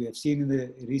deteriorating, as we have seen in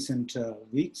the recent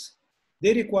weeks.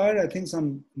 They require, I think,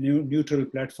 some neutral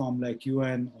platform like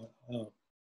UN or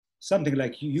something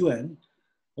like UN,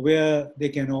 where they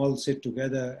can all sit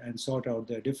together and sort out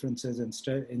their differences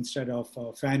instead of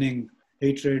fanning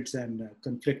hatreds and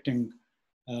conflicting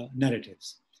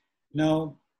narratives.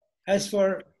 Now, as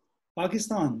for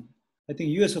Pakistan, I think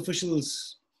US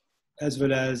officials, as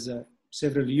well as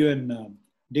several UN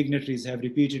dignitaries, have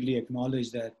repeatedly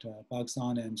acknowledged that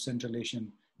Pakistan and Central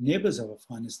Asian neighbors of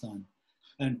Afghanistan,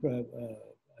 and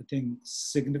I think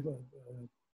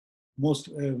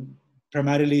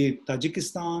primarily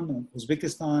Tajikistan,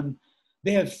 Uzbekistan,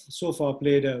 They have so far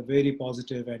played a very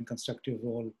positive and constructive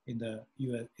role in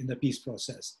the peace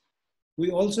process. We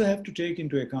also have to take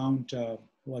into account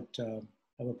what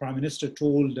our Prime Minister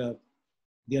told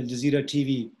the Al Jazeera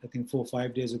TV, I think 4 or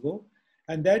 5 days ago.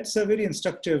 And that's a very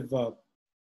instructive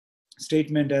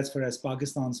statement as far as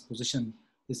Pakistan's position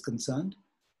is concerned.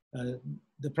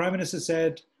 The Prime Minister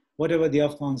said, whatever the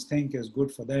Afghans think is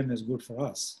good for them is good for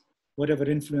us. Whatever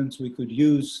influence we could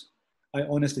use, I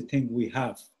honestly think we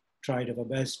have tried our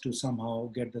best to somehow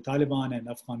get the Taliban and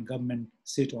Afghan government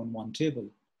sit on one table.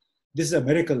 This is a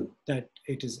miracle that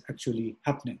it is actually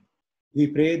happening. We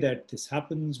pray that this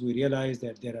happens. We realize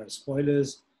that there are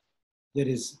spoilers. There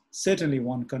is certainly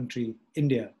one country,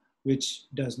 India, which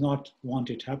does not want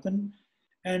it to happen.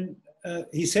 And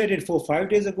he said it 4 or 5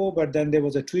 days ago, but then there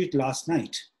was a tweet last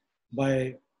night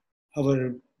by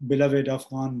our beloved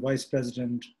Afghan Vice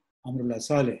President, Amrullah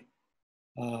Saleh,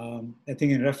 I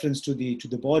think in reference to the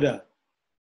border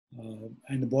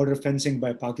and the border fencing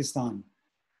by Pakistan.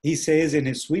 He says in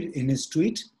his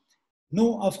tweet,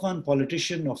 no Afghan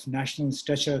politician of national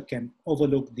stature can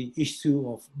overlook the issue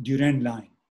of Durrani line.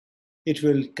 It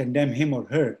will condemn him or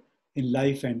her in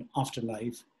life and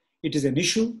afterlife. It is an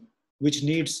issue which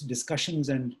needs discussions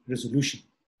and resolution.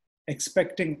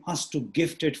 Expecting us to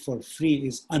gift it for free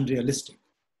is unrealistic.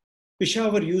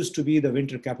 Peshawar used to be the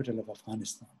winter capital of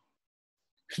Afghanistan.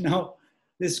 Now,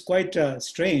 this is quite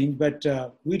strange, but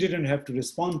we didn't have to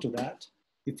respond to that.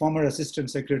 The former Assistant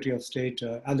Secretary of State,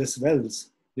 Alice Wells,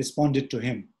 responded to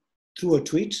him through a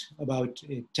tweet about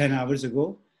 10 hours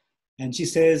ago. And she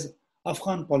says,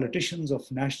 Afghan politicians of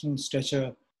national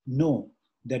stature know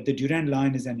that the Durrani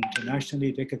line is an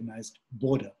internationally recognized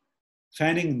border.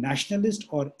 Fanning nationalist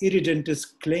or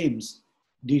irredentist claims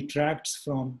detracts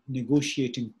from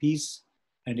negotiating peace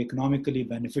and economically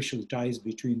beneficial ties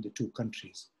between the two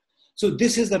countries. So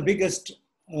this is the biggest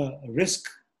risk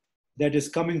that is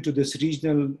coming to this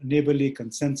regional neighborly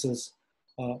consensus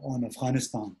on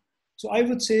Afghanistan. So I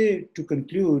would say, to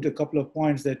conclude, a couple of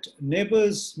points that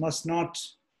neighbors must not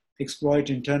exploit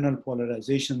internal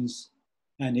polarizations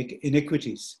and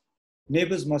inequities.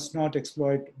 Neighbors must not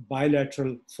exploit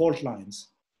bilateral fault lines.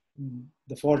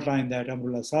 The fault line that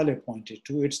Amrullah Saleh pointed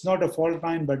to, it's not a fault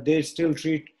line, but they still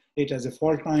treat it as a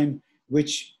fault line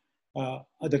which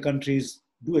other countries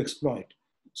do exploit.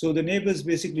 So the neighbors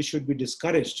basically should be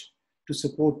discouraged to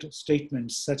support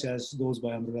statements such as those by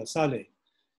Amrullah Saleh.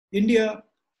 India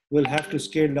will have to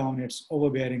scale down its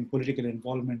overbearing political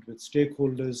involvement with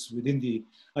stakeholders within the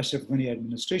Ashraf Ghani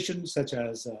administration, such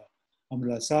as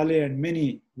Amrullah Saleh and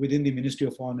many within the Ministry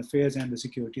of Foreign Affairs and the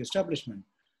security establishment.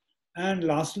 And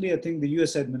lastly, I think the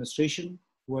US administration,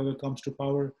 whoever comes to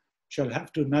power, shall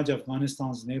have to nudge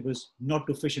Afghanistan's neighbors not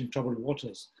to fish in troubled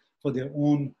waters for their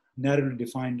own narrowly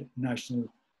defined national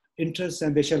interests.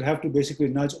 And they shall have to basically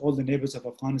nudge all the neighbors of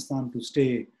Afghanistan to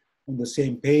stay on the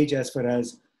same page as far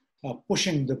as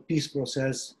pushing the peace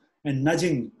process and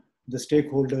nudging the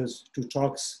stakeholders to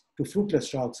talks, to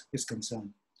fruitless talks is concerned.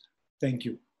 Thank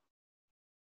you.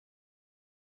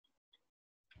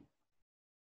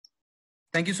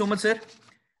 Thank you so much, sir.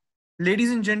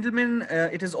 Ladies and gentlemen,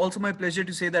 it is also my pleasure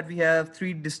to say that we have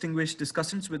 3 distinguished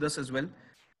discussants with us as well.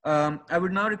 I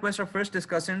would now request our first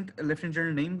discussant, Lieutenant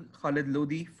General Naeem Khalid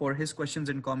Lodi, for his questions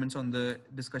and comments on the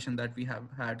discussion that we have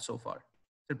had so far.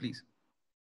 Sir, please.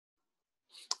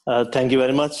 Thank you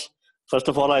very much. First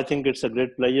of all, I think it's a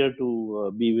great pleasure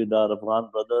to be with our Afghan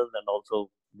brothers and also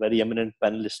very eminent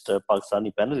panelist,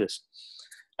 Pakistani panelists.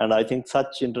 And I think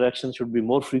such interactions should be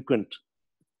more frequent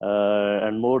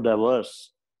and more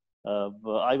diverse.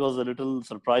 I was a little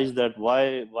surprised that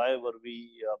why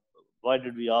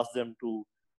did we ask them to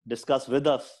discuss with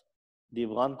us the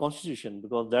Afghan constitution,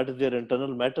 because that is their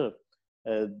internal matter.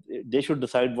 They should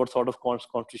decide what sort of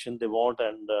constitution they want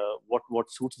and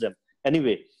what suits them.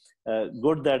 Anyway,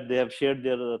 good that they have shared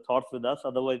their thoughts with us.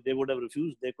 Otherwise, they would have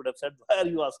refused. They could have said, why are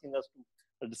you asking us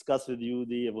to discuss with you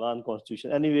the Afghan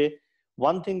constitution? Anyway,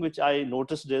 one thing which I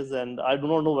noticed is, and I do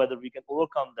not know whether we can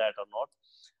overcome that or not,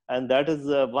 and that is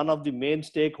one of the main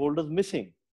stakeholders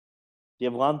missing, the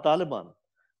Afghan Taliban.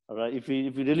 All right? If we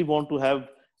really want to have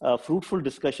a fruitful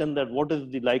discussion that what is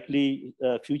the likely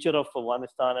future of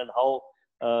Afghanistan and how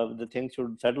the things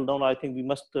should settle down, I think we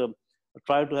must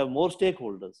try to have more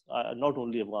stakeholders, not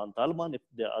only Afghan Taliban, if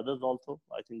there are others also,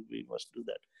 I think we must do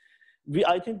that.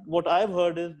 I think what I've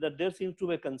heard is that there seems to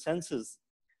be a consensus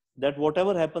that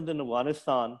whatever happens in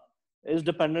Afghanistan is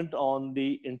dependent on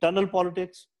the internal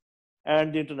politics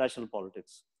and the international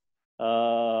politics.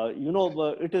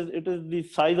 It is the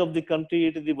size of the country,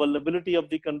 it is the vulnerability of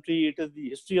the country, it is the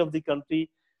history of the country,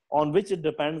 on which it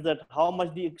depends that how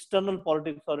much the external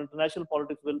politics or international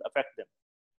politics will affect them.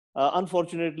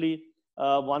 Unfortunately,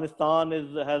 Afghanistan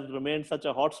has remained such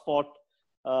a hotspot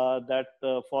that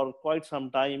for quite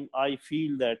some time, I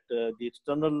feel that the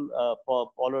external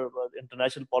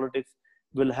international politics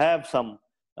will have some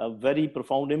very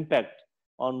profound impact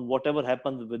on whatever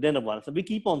happens within Afghanistan. We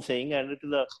keep on saying, and it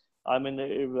is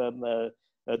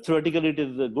theoretically, it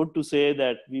is good to say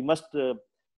that we must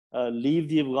leave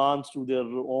the Afghans to their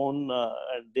own,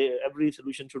 and every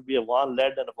solution should be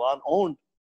Afghan-led and Afghan-owned.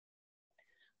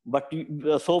 But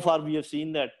so far we have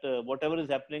seen that whatever is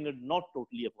happening is not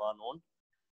totally Afghan-owned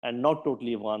and not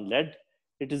totally Afghan-led.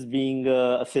 It is being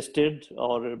assisted,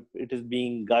 or it is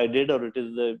being guided, or it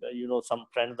is, some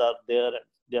friends are there and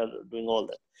they are doing all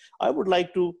that. I would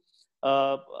like to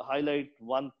highlight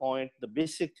one point, the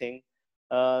basic thing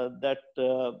that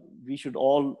we should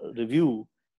all review,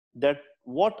 that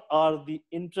what are the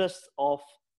interests of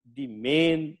the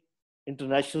main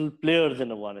international players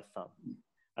in Afghanistan.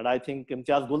 And I think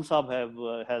Imtiaz Gul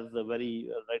Sahab has very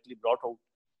rightly brought out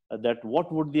that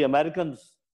what would the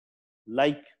Americans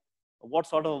like, what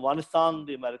sort of Afghanistan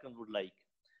the Americans would like.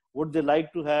 Would they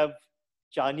like to have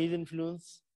Chinese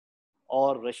influence,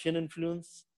 or Russian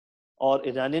influence, or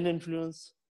Iranian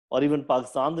influence, or even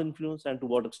Pakistan's influence, and to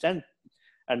what extent?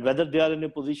 And whether they are in a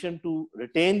position to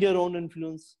retain their own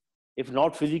influence, if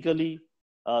not physically,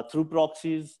 through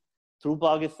proxies, through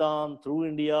Pakistan, through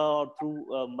India, or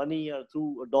through money, or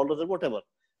through dollars, or whatever.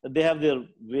 They have their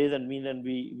ways and means, and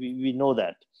we know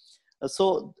that.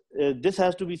 So this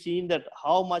has to be seen, that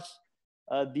how much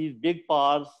these big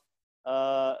powers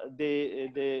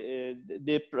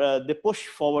they push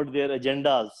forward their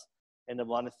agendas in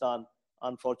Afghanistan.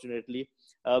 Unfortunately,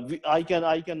 I can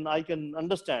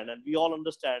understand, and we all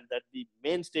understand, that the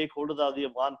main stakeholders are the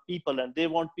Afghan people, and they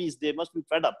want peace. They must be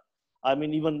fed up. I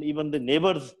mean, even the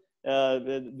neighbors,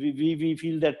 we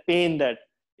feel that pain, that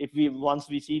if once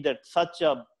we see that such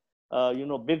a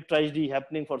big tragedy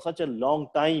happening for such a long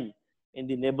time in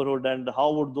the neighborhood, and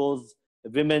how would those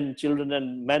women, children,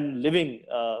 and men living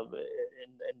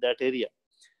in that area.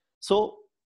 So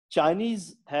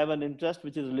Chinese have an interest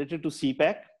which is related to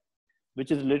CPEC,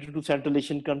 which is related to Central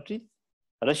Asian countries.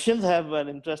 Russians have an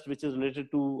interest which is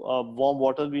related to warm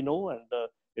water, we know, and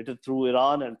it is through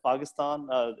Iran and Pakistan,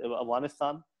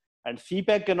 Afghanistan. And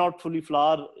CPEC cannot fully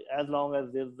flower as long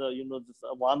as there's this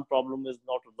one problem is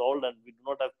not resolved, and we do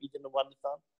not have peace in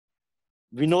Afghanistan.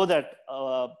 We know that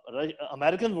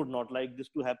Americans would not like this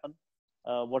to happen.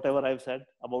 Whatever I've said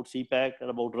about CPEC and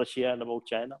about Russia and about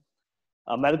China,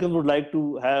 Americans would like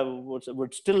to have,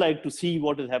 would still like to see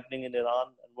what is happening in Iran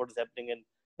and what is happening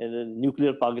in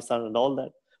nuclear Pakistan and all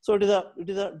that. So it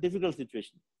is a difficult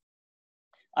situation.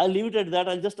 I'll leave it at that.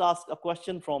 I'll just ask a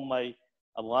question from my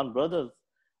Afghan brothers.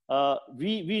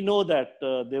 We know that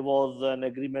there was an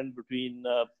agreement between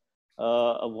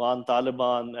Afghan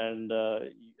Taliban and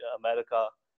America,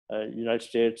 United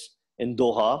States in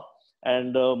Doha,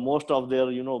 and most of their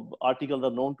articles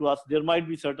are known to us. There might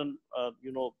be certain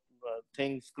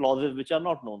things, clauses which are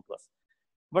not known to us,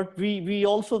 but we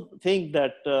also think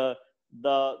that the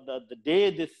day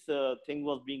this thing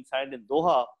was being signed in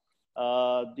Doha,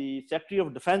 the Secretary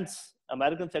of Defense,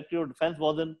 American Secretary of Defense,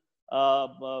 was in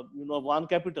Afghan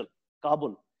capital,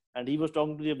 Kabul, and he was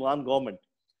talking to the Afghan government.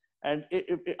 And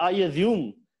I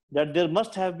assume that there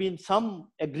must have been some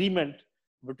agreement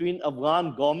between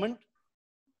Afghan government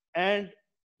and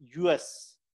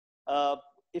US.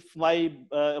 If my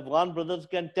Afghan brothers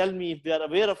can tell me if they are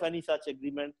aware of any such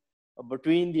agreement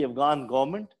between the Afghan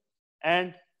government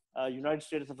and United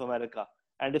States of America,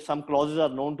 and if some clauses are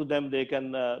known to them, they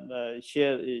can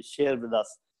share with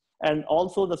us. And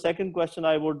also the second question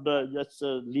I would just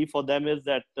leave for them is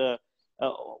that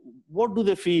what do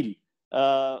they feel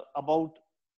about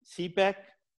CPEC,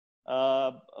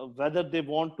 whether they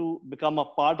want to become a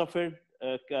part of it,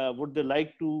 would they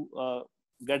like to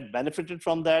get benefited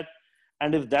from that?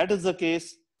 And if that is the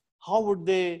case, how would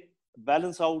they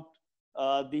balance out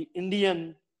the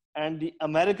Indian and the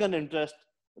American interest,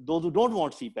 those who don't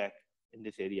want CPEC in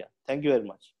this area? Thank you very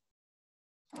much.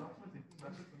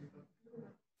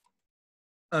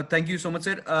 Thank you so much,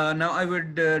 sir. Now I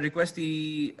would request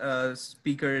the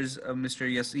speakers, Mr.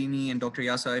 Yasini and Dr.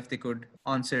 Yasa, if they could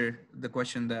answer the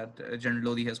question that General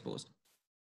Lodi has posed.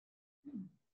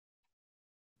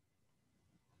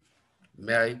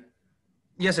 May I?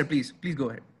 Yes, sir, please go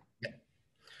ahead.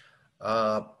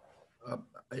 Yeah.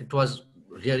 It was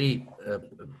really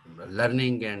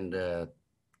learning and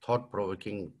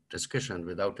thought-provoking discussion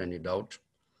without any doubt.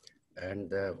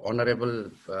 And honorable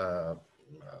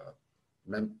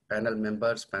panel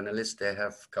members, panelists, they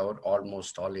have covered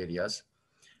almost all areas.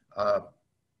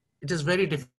 It is very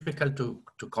difficult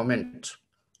to comment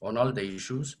on all the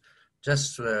issues.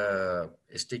 Just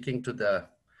sticking to the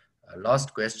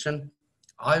last question,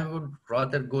 I would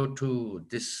rather go to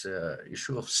this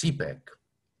issue of CPEC.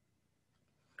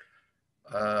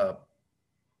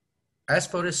 As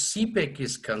far as CPEC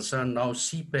is concerned, now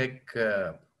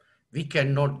CPEC, we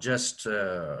cannot just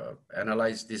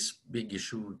analyze this big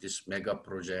issue, this mega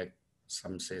project,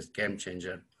 some says game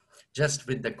changer, just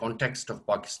with the context of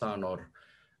Pakistan or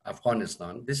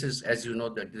Afghanistan. This is, as you know,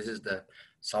 that this is the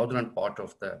southern part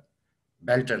of the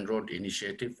Belt and Road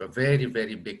Initiative, a very,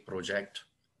 very big project.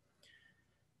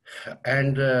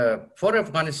 And for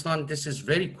Afghanistan, this is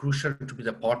very crucial to be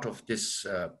the part of this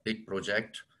big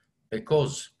project,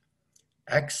 because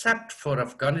except for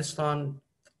Afghanistan,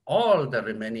 all the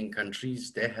remaining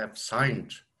countries, they have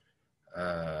signed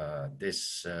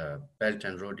this Belt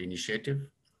and Road Initiative.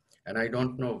 And I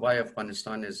don't know why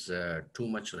Afghanistan is too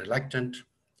much reluctant.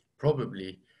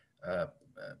 Probably,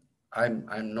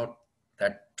 I'm not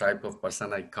that type of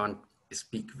person. I can't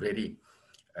speak very,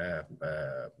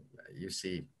 you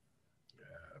see,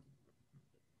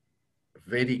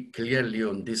 very clearly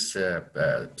on these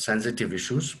sensitive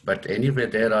issues. But anyway,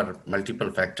 there are multiple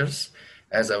factors,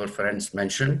 as our friends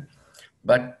mentioned.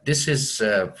 But this is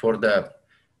for the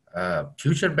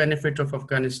future benefit of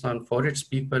Afghanistan, for its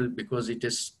people, because it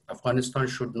is, Afghanistan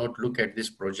should not look at this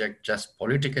project just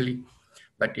politically,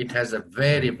 but it has a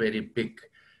very, very big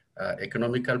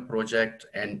economical project,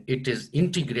 and it is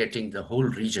integrating the whole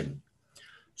region.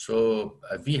 So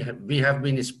we have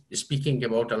been speaking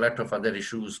about a lot of other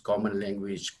issues, common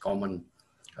language, common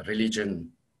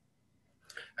religion,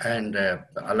 and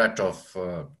a lot of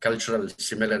cultural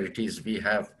similarities we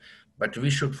have, but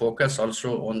we should focus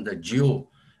also on the geo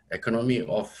economy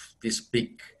of this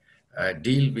big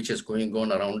deal which is going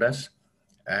on around us.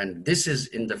 And this is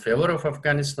in the favor of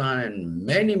Afghanistan, and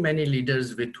many, many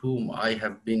leaders with whom I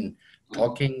have been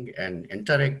talking and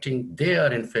interacting, they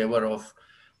are in favor of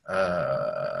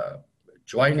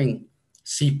joining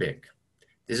CPEC.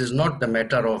 This is not the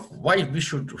matter of why we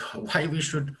should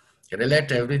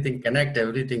relate everything, connect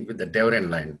everything with the Durrani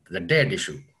line, the dead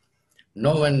issue.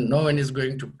 No one is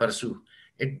going to pursue.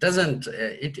 It doesn't,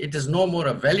 it is no more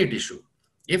a valid issue.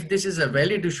 If this is a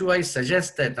valid issue, I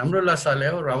suggest that Amrullah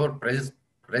Saleh or our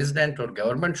president or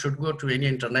government should go to any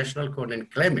international court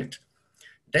and claim it.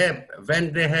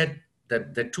 When they had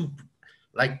the two,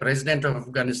 like President of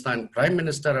Afghanistan, Prime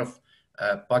Minister of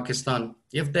Pakistan,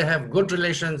 if they have good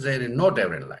relations, there is no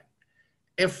Durrani line.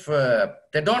 If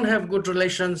they don't have good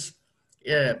relations,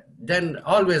 then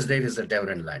always there is a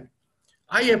Durrani line.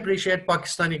 I appreciate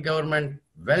Pakistani government,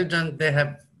 well done. They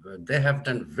have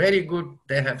done very good.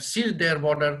 They have sealed their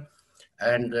border,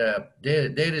 and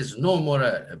there is no more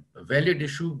a valid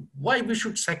issue. Why we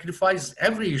should sacrifice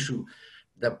every issue?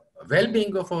 The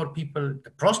well-being of our people,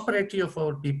 the prosperity of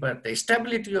our people, the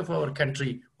stability of our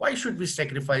country. Why should we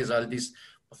sacrifice all this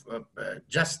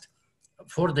just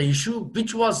for the issue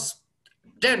which was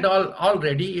dead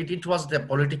already? It was the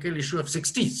political issue of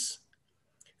 60s.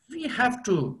 We have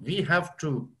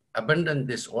to abandon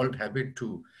this old habit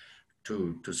to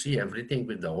see everything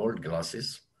with the old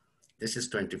glasses. This is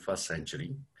 21st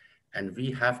century, and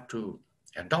we have to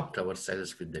adopt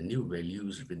ourselves with the new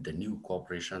values, with the new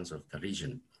cooperations of the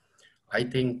region. I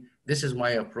think this is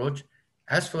my approach.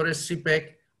 As far as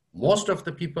CPEC, most of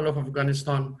the people of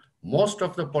Afghanistan, most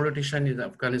of the politicians in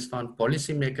Afghanistan,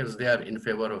 policymakers, they are in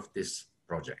favor of this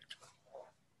project.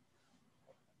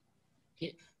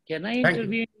 Can I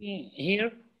intervene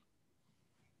here?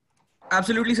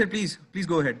 Absolutely, sir. Please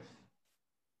go ahead.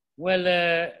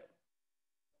 Well,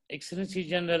 Excellency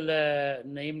General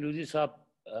Naeem Ludi Saab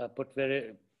put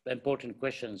very important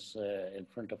questions in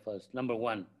front of us. Number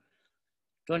one,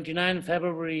 29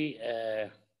 February,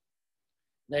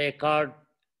 the accord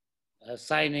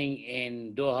signing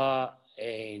in Doha,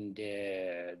 and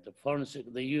the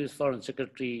U.S. Foreign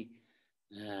Secretary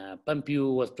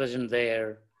Pompeo was present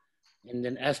there, and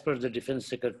then as per the Defense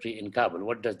Secretary in Kabul.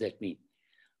 What does that mean?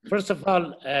 First of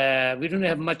all, we don't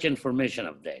have much information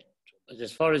of that. But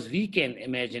as far as we can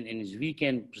imagine and as we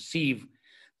can perceive,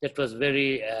 that was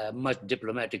very much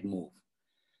diplomatic move.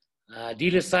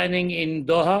 Deal is signing in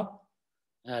Doha.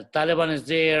 Taliban is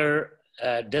there,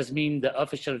 does mean the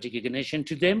official recognition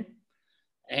to them.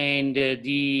 And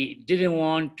they didn't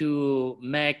want to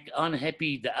make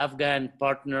unhappy the Afghan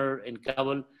partner in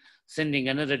Kabul, sending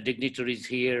another dignitaries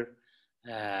here,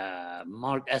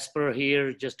 marked as per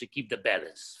here, just to keep the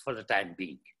balance for the time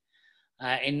being.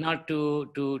 And not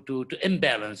to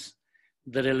imbalance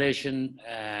the relation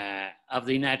of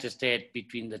the United States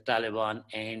between the Taliban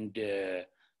and the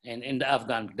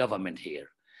Afghan government here.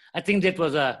 I think that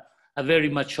was a very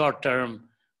much short-term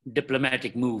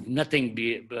diplomatic move. Nothing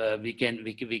we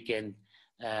can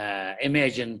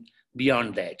imagine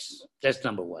beyond that. That's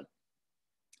number one.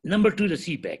 Number two, the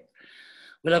CPEC.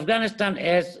 Well, Afghanistan,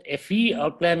 if we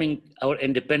are claiming our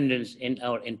independence and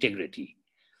our integrity,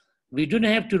 we don't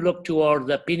have to look toward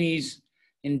the pennies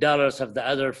in dollars of the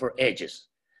other for ages.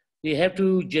 We have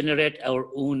to generate our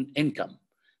own income.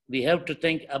 We have to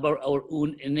think about our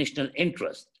own national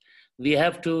interest. We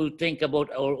have to think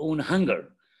about our own hunger.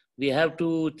 We have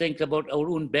to think about our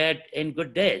own bad and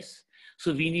good days.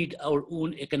 So we need our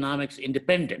own economics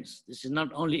independence. This is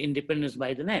not only independence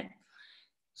by the name.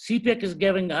 CPEC is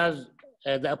giving us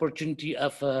the opportunity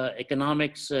of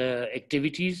economics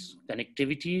activities,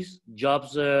 connectivities,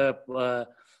 jobs,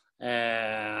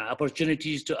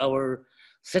 opportunities to our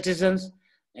citizens.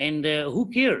 And who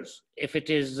cares if it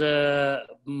is not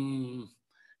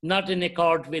in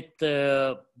accord with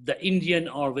the Indian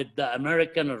or with the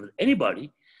American or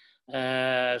anybody.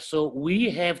 So we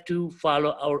have to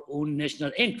follow our own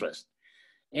national interest.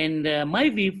 And my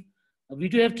view, we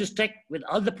do have to stick with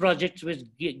all the projects which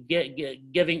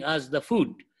giving us the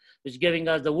food, which giving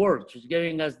us the words, which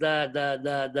giving us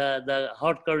the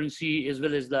hard currency as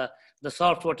well as the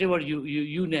soft, whatever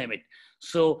you name it.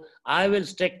 So I will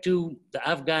stick to the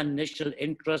Afghan national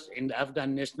interest, and the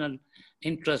Afghan national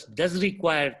interest does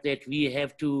require that we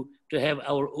have to have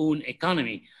our own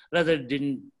economy rather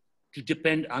than to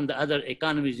depend on the other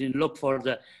economies and look for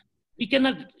we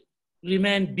cannot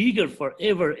remain bigger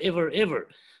forever, ever.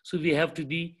 So we have to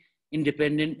be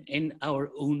independent in our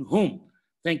own home.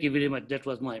 Thank you very much. That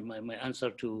was my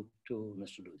answer to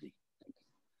Mr. Lodi.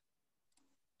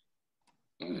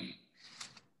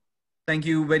 Thank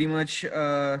you very much,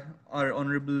 our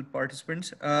honorable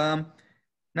participants. Now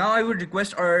I would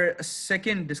request our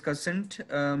second discussant,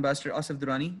 Ambassador Asif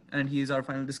Durrani, and he is our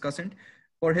final discussant,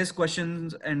 for his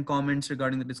questions and comments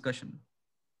regarding the discussion.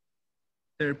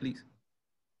 Sir, please.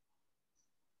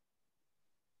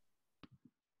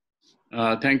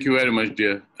 Thank you very much,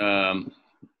 dear.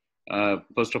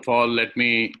 First of all, let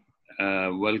me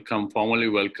formally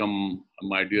welcome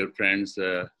my dear friends,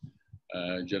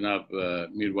 Janab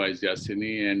Mirwais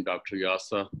Yasini and Dr.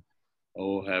 Yasa,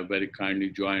 who have very kindly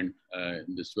joined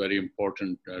in this very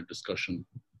important discussion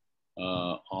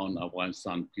on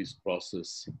Afghanistan peace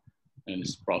process and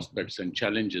its prospects and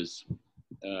challenges.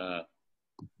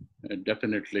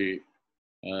 Definitely,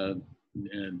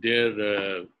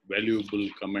 their valuable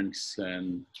comments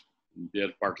and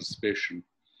their participation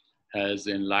has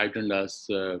enlightened us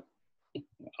a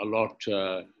lot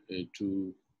to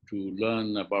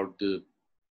learn about the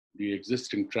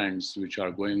existing trends which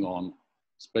are going on,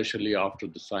 especially after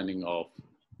the signing of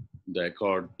the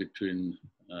accord between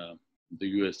the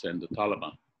US and the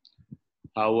Taliban.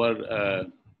 However,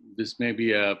 this may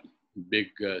be a big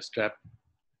step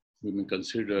we may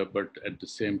consider, but at the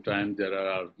same time, there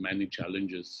are many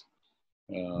challenges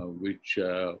which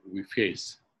we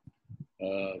face.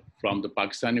 From the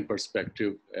Pakistani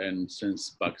perspective, and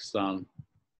since Pakistan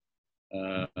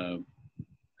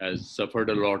has suffered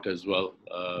a lot as well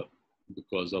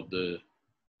because of the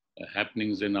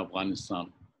happenings in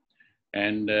Afghanistan,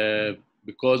 and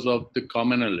because of the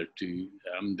commonality,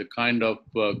 the kind of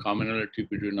commonality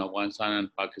between Afghanistan and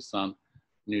Pakistan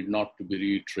need not to be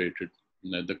reiterated.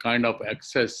 The kind of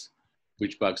access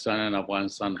which Pakistan and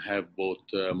Afghanistan have both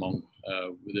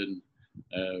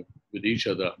with each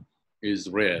other is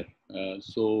rare.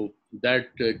 So that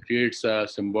creates a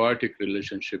symbiotic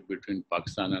relationship between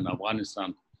Pakistan and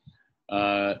Afghanistan,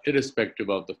 irrespective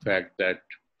of the fact that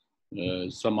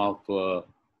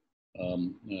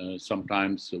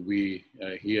sometimes we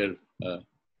hear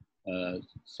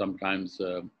sometimes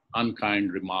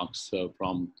unkind remarks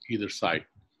from either side.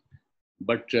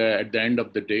 But at the end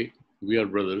of the day, we are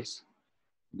brothers.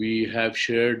 We have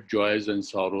shared joys and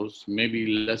sorrows, maybe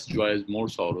less joys, more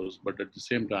sorrows, but at the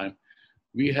same time,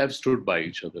 we have stood by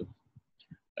each other,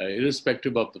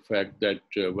 irrespective of the fact that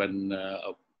when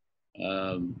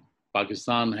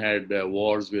Pakistan had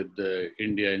wars with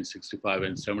India in 65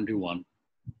 and 71,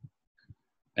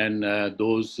 and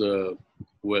those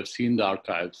who have seen the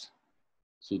archives,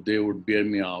 so they would bear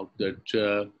me out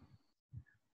that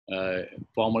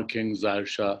former King Zahir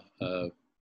Shah,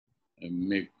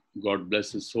 may God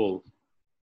bless his soul,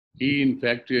 he in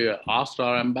fact asked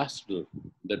our ambassador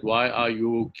that why are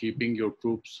you keeping your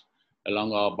troops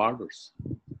along our borders?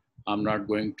 I'm not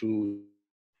going to.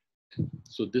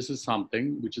 So this is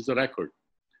something which is a record.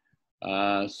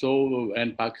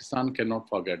 And Pakistan cannot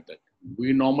forget that.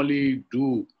 We normally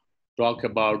do talk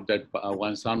about that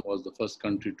Afghanistan was the first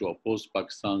country to oppose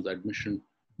Pakistan's admission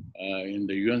in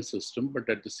the UN system, but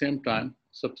at the same time,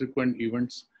 subsequent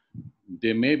events,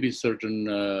 there may be certain,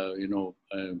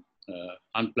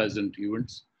 unpleasant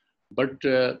events, but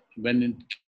when it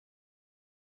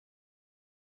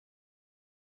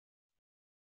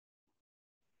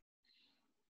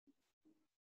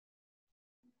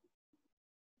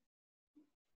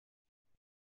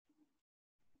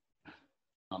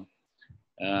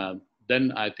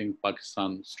then I think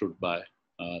Pakistan stood by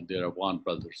their Afghan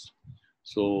brothers.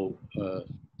 So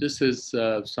this is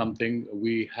something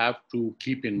we have to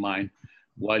keep in mind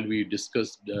while we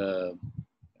discuss the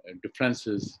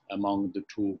differences among the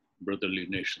two brotherly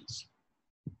nations.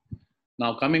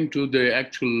 Now coming to the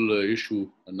actual issue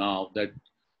now that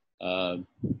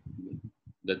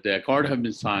that the accord have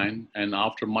been signed, and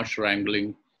after much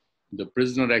wrangling, the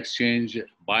prisoner exchange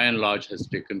by and large has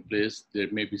taken place. There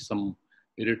may be some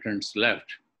irritants left.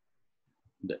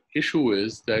 The issue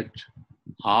is that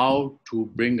how to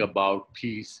bring about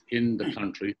peace in the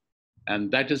country.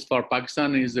 And that is for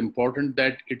Pakistan is important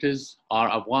that it is our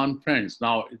Afghan friends.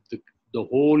 Now, the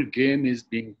whole game is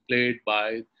being played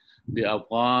by the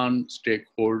Afghan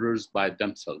stakeholders by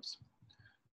themselves.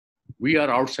 We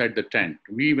are outside the tent.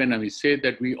 When we say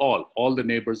that all the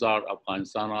neighbors are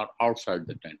Afghanistan are outside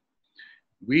the tent.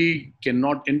 We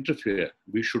cannot interfere.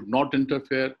 We should not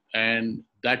interfere, and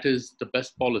that is the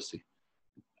best policy.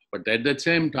 But at the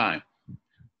same time,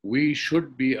 we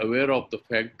should be aware of the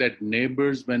fact that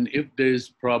neighbors, if there is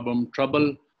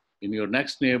trouble in your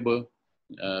next neighbor,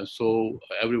 so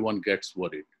everyone gets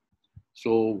worried.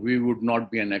 So we would not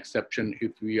be an exception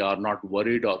if we are not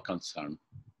worried or concerned,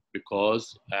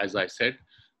 because as I said,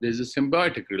 there's a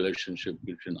symbiotic relationship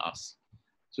between us.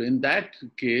 So in that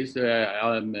case,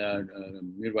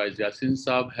 Mirwais Yassin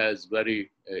Saab has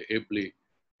very ably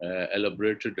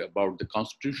elaborated about the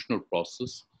constitutional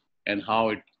process and how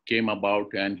it came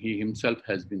about, and he himself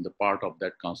has been the part of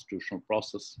that constitutional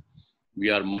process. We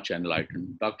are much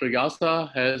enlightened. Dr.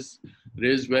 Yasa has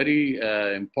raised very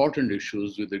important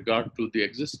issues with regard to the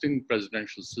existing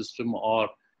presidential system, or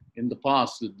in the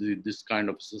past, this kind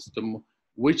of system,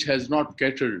 which has not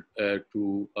catered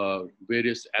to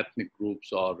various ethnic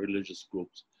groups or religious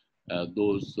groups.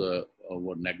 Those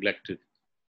were neglected.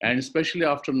 And especially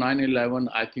after 9/11,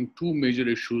 I think two major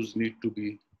issues need to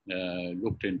be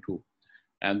looked into.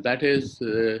 And that is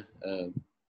the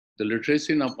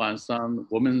literacy in Afghanistan,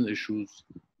 women's issues,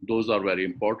 those are very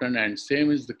important. And same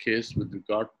is the case with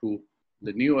regard to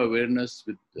the new awareness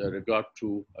with regard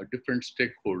to different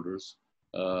stakeholders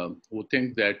who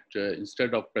think that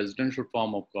instead of presidential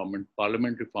form of government,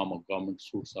 parliamentary form of government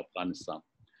suits Afghanistan.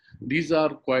 These are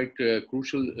quite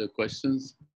crucial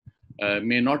questions,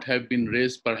 may not have been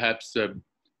raised perhaps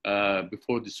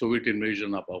before the Soviet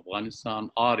invasion of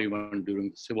Afghanistan, or even during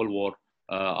the Civil War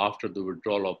after the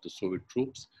withdrawal of the Soviet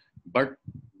troops. But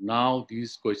now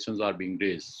these questions are being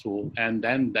raised. So, and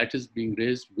then that is being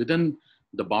raised within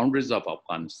the boundaries of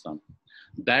Afghanistan.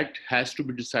 That has to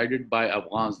be decided by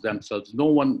Afghans themselves. No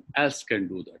one else can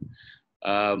do that.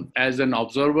 As an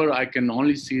observer, I can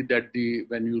only see that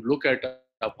when you look at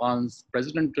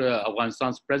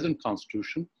Afghanistan's present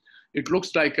constitution, it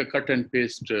looks like a cut and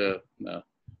paste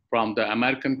from the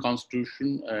American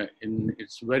Constitution in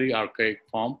its very archaic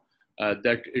form,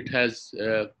 that it has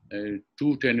a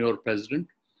two-tenure president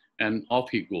and off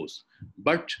he goes.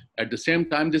 But at the same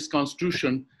time, this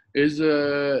constitution is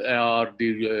the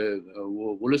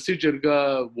Walasi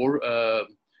Jirga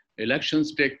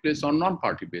elections take place on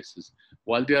non-party basis,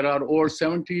 while there are over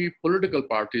 70 political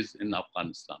parties in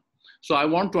Afghanistan. So I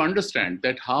want to understand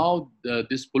that how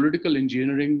this political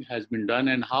engineering has been done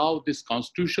and how this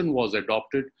constitution was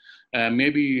adopted.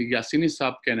 Maybe Yasini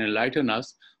Saab can enlighten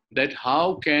us that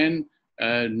how can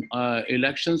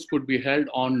elections could be held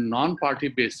on non-party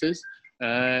basis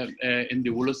in the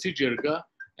Walasi Jirga,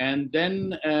 and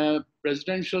then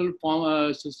presidential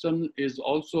system is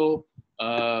also,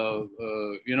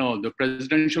 the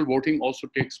presidential voting also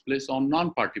takes place on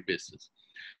non-party basis.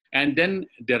 And then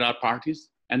there are parties,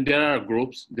 and there are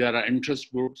groups, there are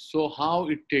interest groups. So how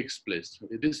it takes place?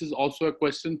 This is also a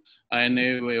question, and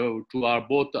to our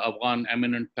both Afghan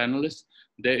eminent panelists,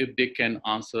 if they can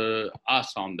answer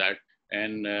us on that.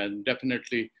 And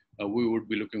definitely we would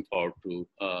be looking forward to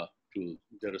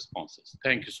their responses.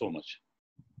 Thank you so much.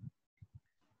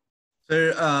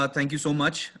 Sir, thank you so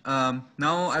much.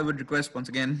 Now I would request once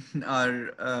again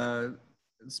our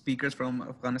speakers from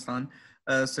Afghanistan,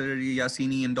 Sir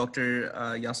Yasini and Dr.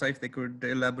 Yasa, if they could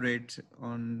elaborate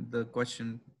on the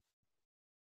question.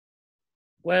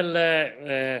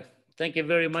 Well, thank you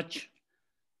very much.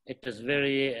 It is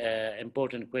very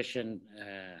important question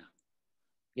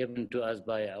given to us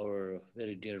by our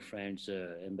very dear friends,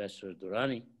 Ambassador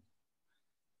Durrani.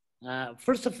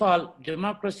 First of all,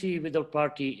 democracy without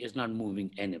party is not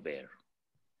moving anywhere.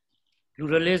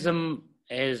 Pluralism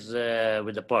is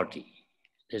with the party.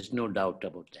 There's no doubt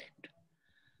about that.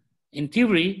 In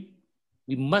theory,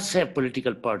 we must have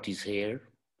political parties here.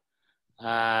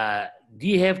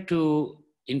 They have to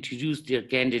introduce their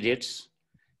candidates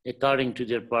according to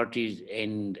their parties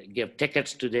and give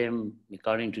tickets to them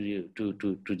according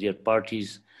to their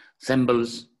parties'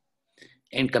 symbols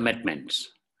and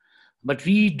commitments. But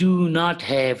we do not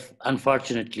have,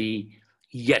 unfortunately,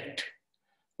 yet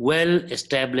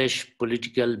well-established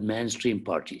political mainstream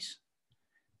parties.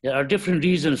 There are different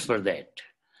reasons for that.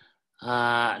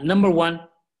 Number one,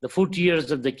 the 40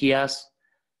 years of the chaos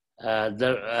made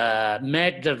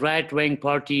the right-wing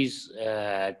parties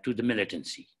to the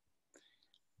militancy.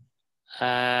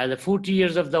 The 40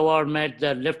 years of the war made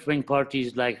the left-wing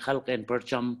parties like Khalq and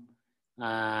Parcham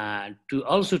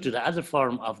also to the other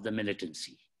form of the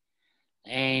militancy.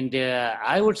 And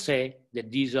I would say that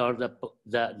these are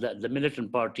the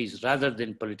militant parties rather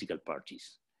than political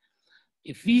parties.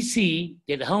 If we see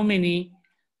that how many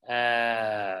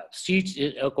seats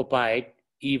is occupied,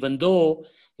 even though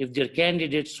if their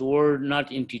candidates were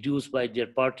not introduced by their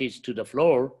parties to the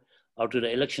floor or to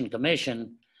the election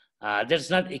commission, that's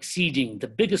not exceeding, the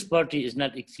biggest party is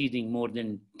not exceeding more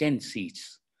than 10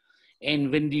 seats.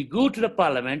 And when they go to the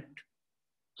parliament,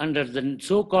 under the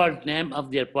so-called name of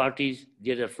their parties,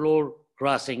 there's a floor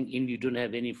crossing, and you don't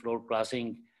have any floor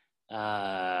crossing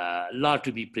law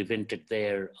to be prevented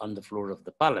there on the floor of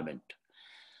the parliament.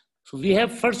 So we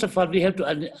have, first of all, we have to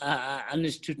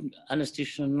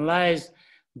institutionalize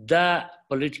the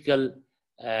political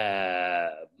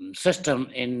system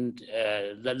and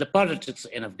the politics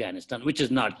in Afghanistan, which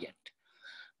is not yet.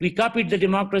 We copied the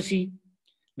democracy.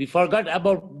 We forgot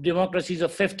about democracies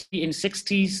of 50s and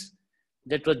 60s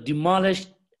that was demolished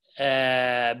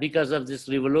because of this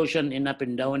revolution in up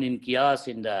and down in chaos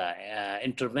in the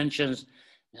interventions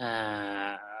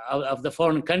of the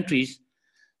foreign countries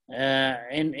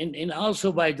and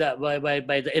also by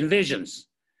the invasions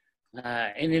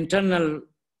and internal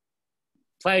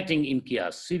fighting in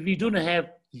chaos. So we don't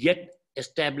have yet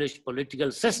established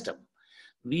political system.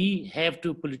 We have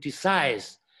to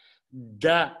politicize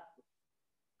the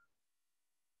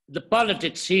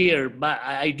politics here, but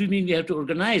I do mean we have to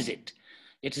organize it.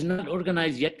 It is not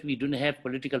organized yet. We don't have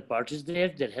political parties there.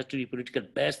 There has to be political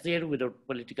base there without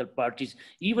political parties,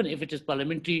 even if it is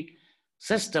parliamentary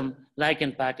system, like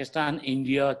in Pakistan,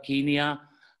 India, Kenya,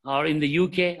 or in the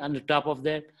UK on the top of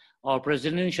that, or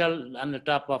presidential on the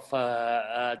top of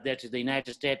that is the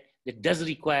United States. That does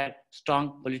require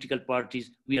strong political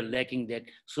parties. We are lacking that.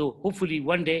 So hopefully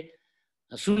one day,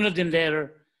 sooner than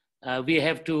later, we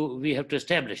have to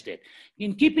establish that.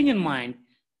 In keeping in mind,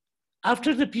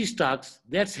 after the peace talks,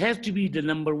 that has to be the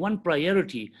 #1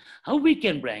 priority. How we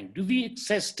can bring? Do we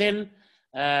still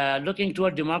looking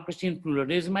toward democracy and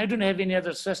pluralism? I don't have any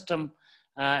other system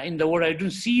in the world. I don't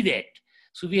see that.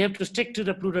 So we have to stick to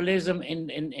the pluralism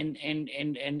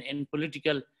and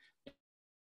political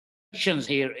actions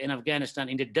here in Afghanistan,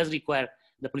 and it does require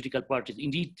the political parties.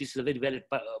 Indeed, this is a very valid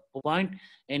point,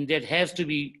 and that has to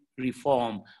be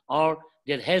reformed, or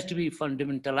that has to be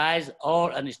fundamentalized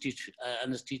or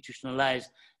institutionalized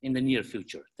in the near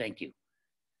future. Thank you.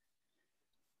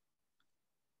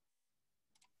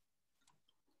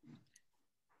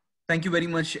 Thank you very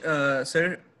much,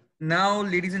 sir. Now,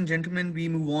 ladies and gentlemen, we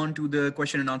move on to the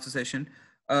question and answer session.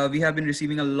 We have been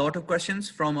receiving a lot of questions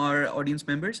from our audience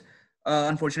members.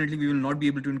 Unfortunately, we will not be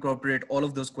able to incorporate all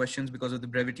of those questions because of the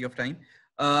brevity of time.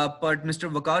 But Mr.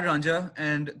 Waqar Ranja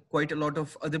and quite a lot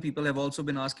of other people have also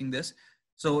been asking this.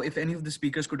 So if any of the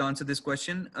speakers could answer this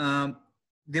question,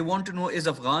 they want to know, is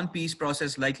Afghan peace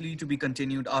process likely to be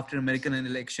continued after American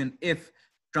election if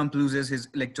Trump loses his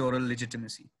electoral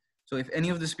legitimacy? So if any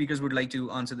of the speakers would like to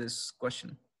answer this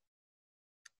question.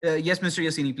 Yes, Mr.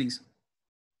 Yasini, please.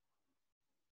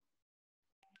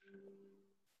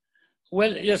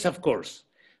 Well, yes, of course.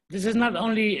 This is not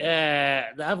only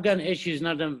the Afghan issue is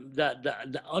not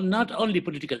not only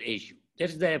political issue.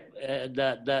 That's the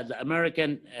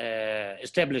American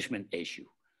establishment issue,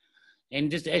 and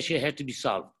this issue has to be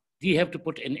solved. We have to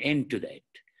put an end to that.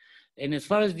 And as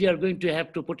far as we are going to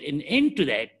have to put an end to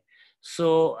that,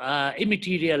 so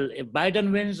immaterial, if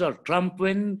Biden wins or Trump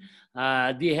wins,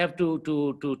 they have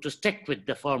to stick with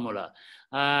the formula.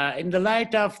 In the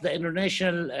light of the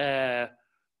international.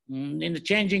 In the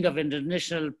changing of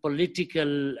international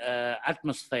political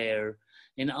atmosphere,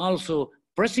 and also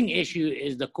pressing issue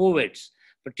is the COVIDs,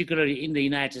 particularly in the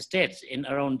United States and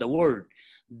around the world.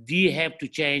 They have to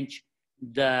change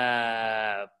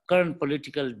the current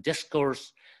political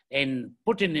discourse and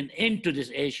putting an end to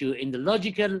this issue in the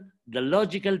logical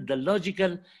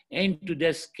end to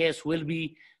this case will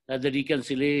be the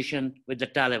reconciliation with the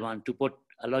Taliban to put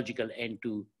a logical end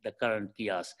to the current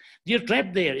chaos. They're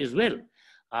trapped there as well.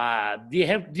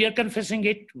 They are confessing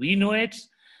it. We know it.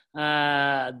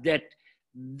 That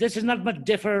this is not much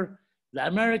differ. The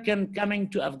American coming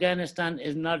to Afghanistan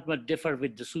is not much different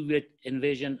with the Soviet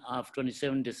invasion of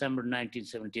 27 December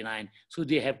 1979. So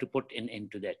they have to put an end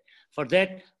to that. For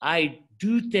that, I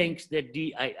do think that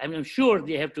I'm sure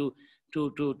they have to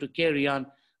carry on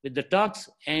with the talks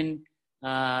and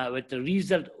with the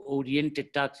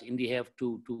result-oriented talks, and they have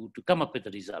to come up with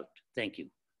a result. Thank you.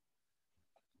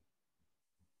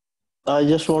 I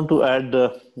just want to add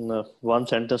one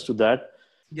sentence to that.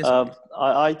 Yes,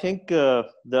 I think the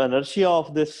inertia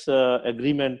of this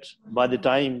agreement by the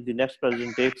time the next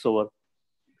president takes over,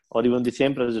 or even the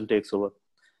same president takes over,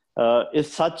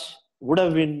 would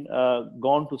have been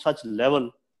gone to such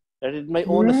level that in my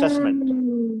own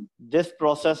assessment, this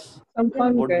process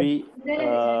would be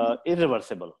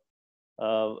irreversible.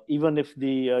 Even if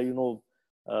the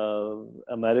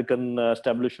American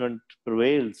establishment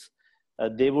prevails,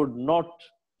 they would not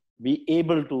be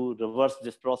able to reverse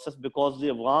this process because the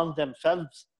Afghans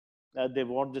themselves, they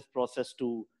want this process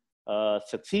to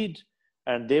succeed,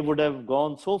 and they would have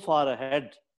gone so far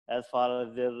ahead as far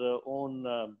as their own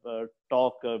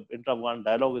inter-Afghan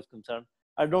dialogue is concerned.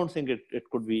 I don't think it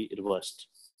could be reversed.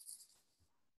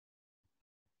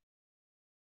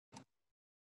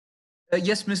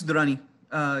 Yes, Ms. Durrani,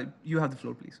 you have the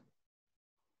floor, please.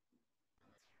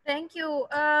 Thank you.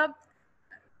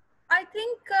 I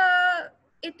think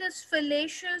it is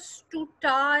fallacious to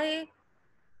tie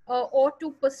or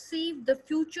to perceive the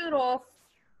future of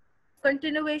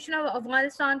continuation of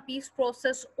Afghanistan peace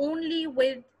process only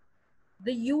with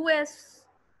the US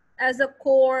as a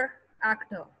core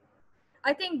actor.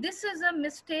 I think this is a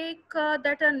mistake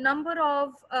that a number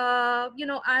of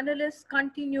analysts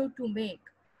continue to make.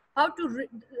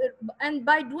 And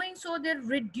by doing so, they're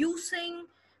reducing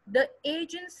the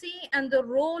agency and the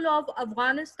role of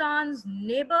Afghanistan's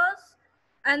neighbors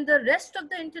and the rest of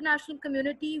the international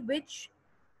community, which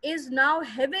is now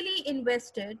heavily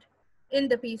invested in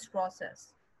the peace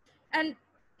process. And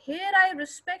here I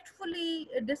respectfully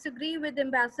disagree with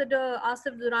Ambassador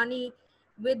Asif Durrani,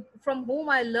 from whom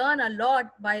I learn a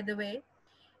lot, by the way.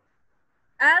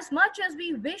 As much as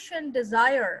we wish and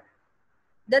desire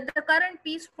that the current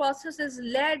peace process is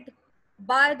led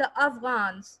by the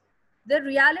Afghans, the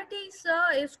reality,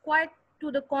 sir, is quite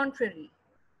to the contrary,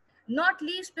 not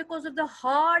least because of the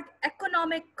hard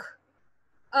economic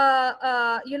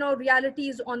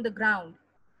realities on the ground.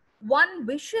 One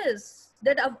wishes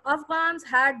that Afghans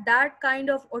had that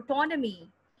kind of autonomy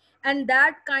and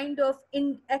that kind of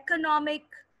economic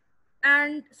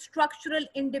and structural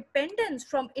independence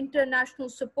from international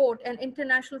support and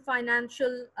international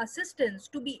financial assistance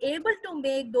to be able to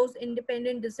make those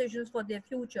independent decisions for their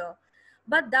future.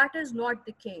 But that is not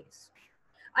the case.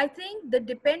 I think the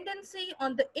dependency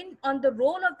on the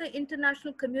role of the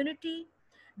international community,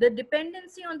 the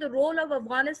dependency on the role of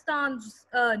Afghanistan's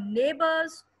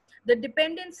neighbors, the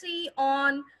dependency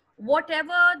on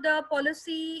whatever the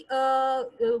policy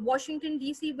Washington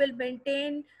DC will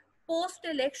maintain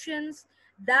post-elections,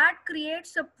 that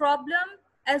creates a problem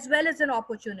as well as an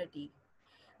opportunity.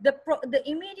 The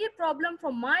immediate problem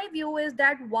from my view is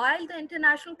that while the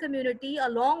international community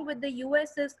along with the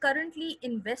US is currently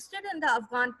invested in the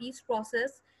Afghan peace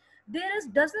process,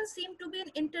 doesn't seem to be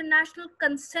an international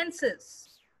consensus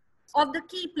of the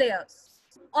key players,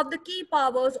 of the key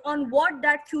powers on what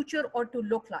that future ought to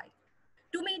look like.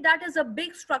 To me, that is a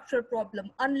big structural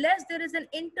problem. Unless there is an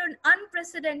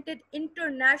unprecedented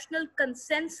international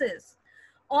consensus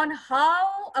on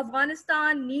how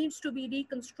Afghanistan needs to be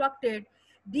reconstructed,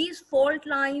 these fault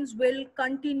lines will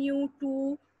continue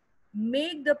to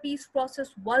make the peace process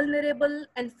vulnerable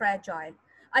and fragile.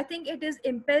 I think it is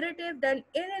imperative that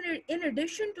in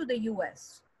addition to the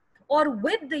US or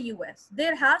with the US,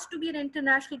 there has to be an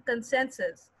international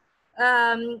consensus.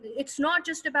 It's not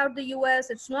just about the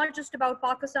US, it's not just about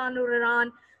Pakistan or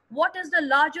Iran. What is the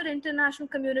larger international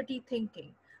community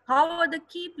thinking? How are the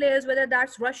key players, whether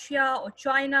that's Russia or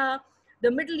China, the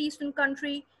Middle Eastern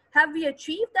country, have we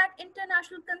achieved that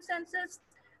international consensus?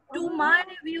 To my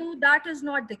view, that is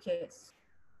not the case.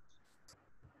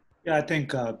 Yeah, I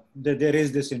think that there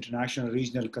is this international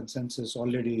regional consensus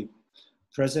already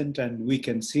present, and we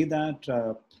can see that.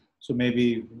 So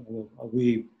maybe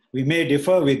we may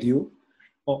differ with you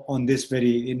on this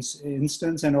very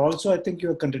instance. And also, I think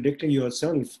you're contradicting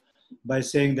yourself by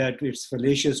saying that it's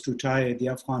fallacious to tie the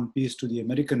Afghan peace to the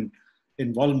American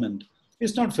involvement.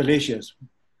 It's not fallacious.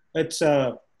 It's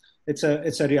a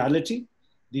reality.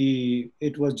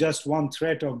 It was just one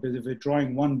threat of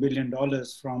withdrawing $1 billion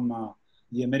from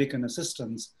the American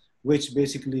assistance, which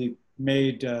basically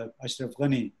made Ashraf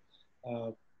Ghani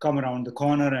come around the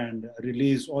corner and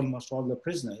release almost all the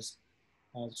prisoners.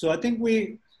 So I think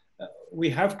we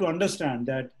have to understand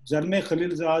that Zalmay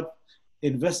Khalilzad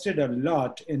invested a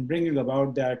lot in bringing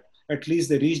about that, at least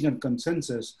the regional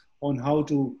consensus on how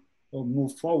to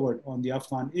move forward on the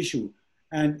Afghan issue.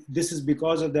 And this is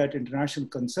because of that international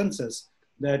consensus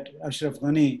that Ashraf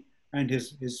Ghani and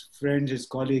his friends, his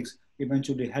colleagues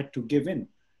eventually had to give in.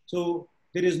 So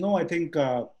there is no, I think,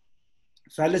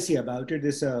 fallacy about it.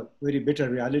 It's a very bitter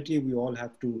reality we all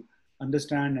have to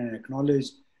understand and acknowledge.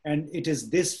 And it is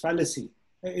this fallacy,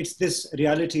 it's this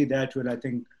reality that will, I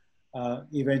think,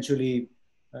 eventually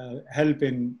help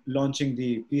in launching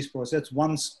the peace process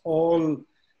once all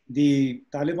the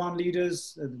Taliban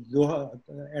leaders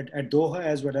at Doha,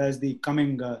 as well as the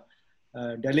coming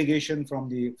delegation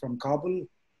from Kabul,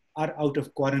 are out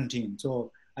of quarantine.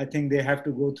 So I think they have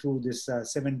to go through this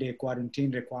 7-day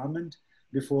quarantine requirement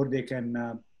before they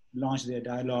can launch their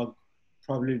dialogue,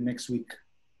 probably next week.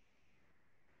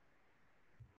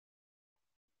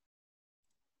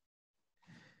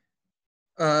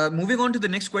 Moving on to the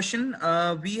next question,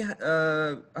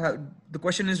 the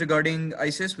question is regarding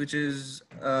ISIS, which is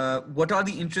what are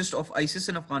the interests of ISIS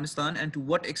in Afghanistan, and to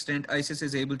what extent ISIS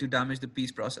is able to damage the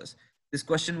peace process? This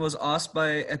question was asked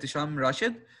by Ehtisham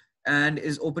Rashid and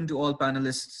is open to all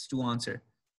panelists to answer.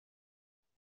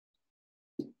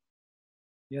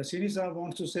 Yasini sir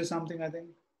wants to say something, I think.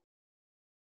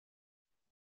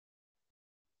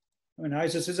 I mean,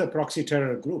 ISIS is a proxy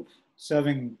terror group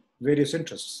serving various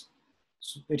interests.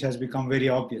 It has become very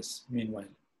obvious, meanwhile.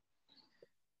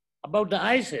 About the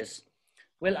ISIS,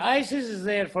 well, ISIS is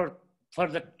there for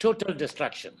the total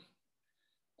destruction.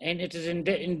 And it is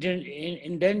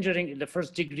endangering in the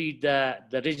first degree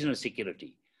the regional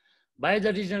security. By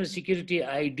the regional security,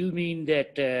 I do mean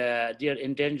that they are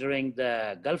endangering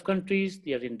the Gulf countries,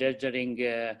 they are endangering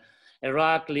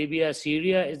Iraq, Libya,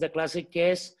 Syria is the classic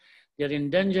case. They are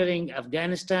endangering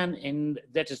Afghanistan, and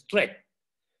that is threat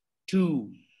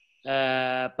to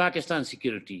Pakistan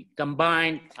security.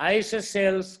 Combined, ISIS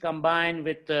cells combined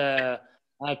with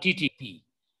TTP.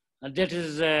 And that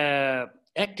is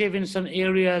active in some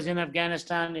areas in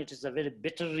Afghanistan. It is a very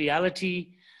bitter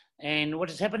reality. And what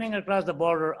is happening across the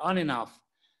border on and off,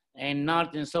 and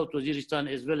North and South Waziristan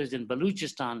as well as in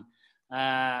Baluchistan,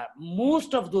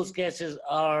 most of those cases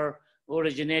are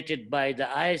originated by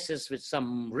the ISIS with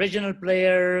some regional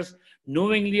players,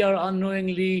 knowingly or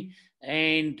unknowingly,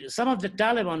 and some of the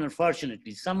Taliban,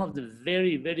 unfortunately, some of the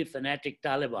very, very fanatic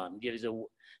Taliban. There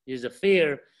is a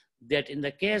fear that in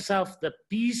the case of the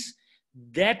peace,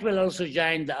 that will also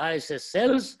join the ISIS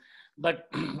cells, but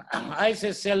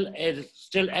ISIS cell is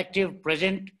still active,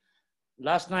 present.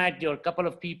 Last night, there were a couple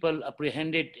of people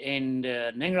apprehended in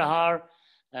Nangarhar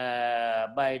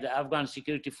by the Afghan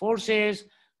security forces.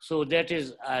 So that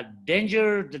is a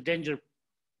danger, the danger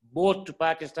both to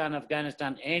Pakistan,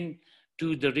 Afghanistan, and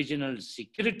to the regional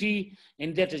security.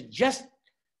 And that is just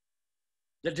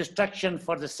the destruction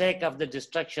for the sake of the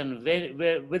destruction,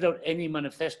 without any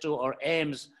manifesto or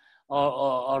aims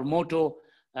or motto.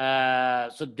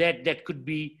 So that could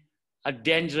be a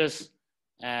dangerous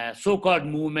so-called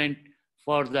movement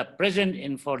for the present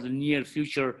and for the near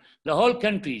future. The whole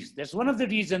countries, that's one of the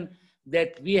reasons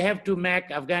that we have to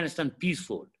make Afghanistan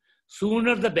peaceful.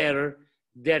 Sooner the better,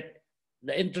 that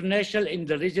the international and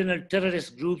the regional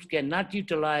terrorist groups cannot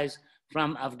utilize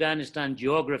from Afghanistan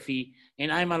geography.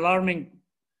 And I'm alarming,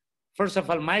 first of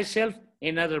all, myself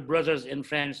and other brothers and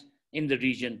friends in the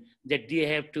region, that they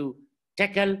have to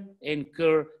tackle and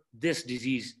cure this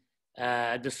disease.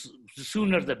 The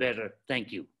sooner the better.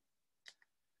 Thank you.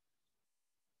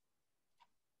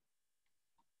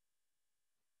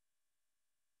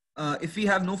 If we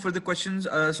have no further questions,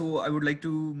 so I would like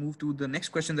to move to the next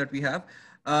question that we have.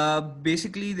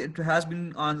 Basically, it has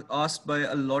been asked by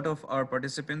a lot of our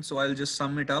participants, so I'll just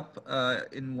sum it up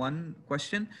in one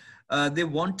question. They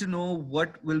want to know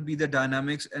what will be the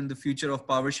dynamics and the future of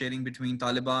power sharing between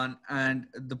Taliban and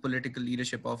the political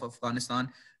leadership of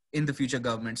Afghanistan in the future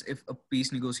governments if a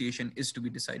peace negotiation is to be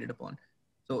decided upon.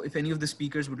 So if any of the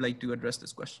speakers would like to address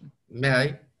this question. May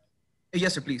I?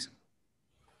 Yes, sir, please.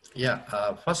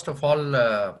 Yeah, first of all,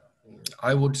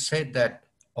 I would say that,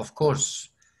 of course,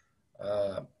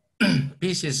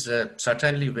 peace is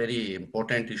certainly very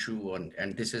important issue,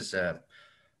 and this is the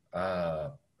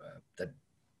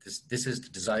this is the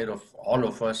desire of all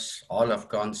of us, all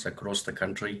Afghans across the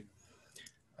country.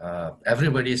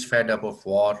 Everybody is fed up of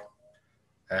war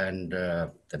and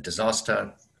the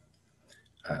disaster.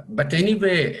 But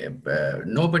anyway,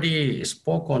 nobody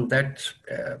spoke on that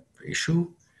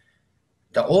issue.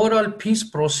 The overall peace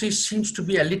process seems to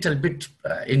be a little bit,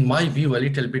 in my view, a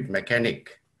little bit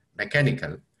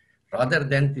mechanical, rather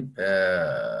than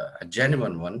a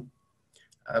genuine one,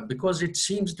 because it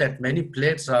seems that many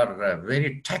players are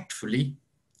very tactfully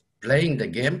playing the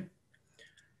game,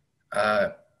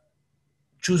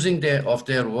 choosing their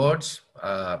words,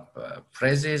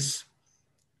 phrases,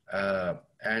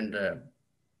 and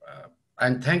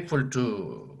I'm thankful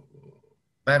to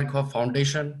Berghoff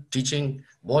Foundation teaching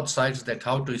both sides that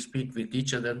how to speak with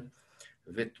each other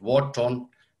with what tone.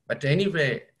 But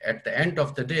anyway, at the end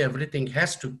of the day, everything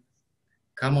has to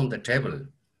come on the table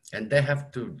and they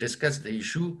have to discuss the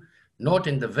issue, not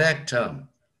in the vague term,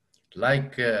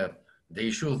 like the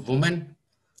issue of women.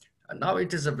 Now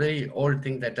it is a very old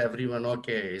thing that everyone,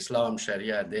 okay, Islam,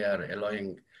 Sharia, they are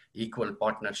allowing equal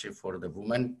partnership for the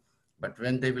women. But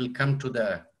when they will come to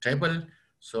the table,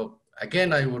 so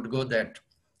again, I would go that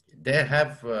they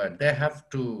have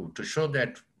to show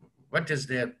that what is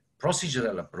their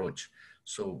procedural approach.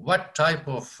 So what type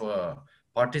of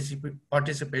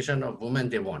participation of women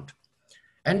they want.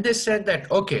 And they said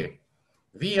that, okay,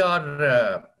 we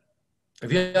are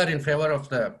in favor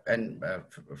of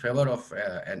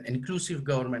an inclusive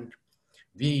government.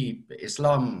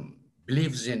 Islam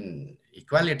believes in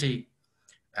equality,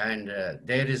 and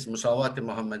there is Musawat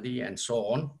Muhammadi and so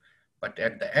on. But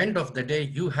at the end of the day,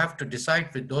 you have to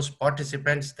decide with those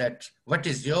participants that what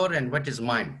is your and what is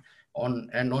mine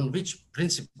on which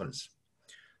principles.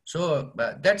 So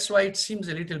that's why it seems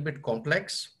a little bit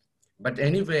complex. But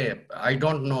anyway, I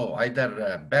don't know,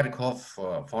 either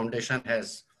Berghoff Foundation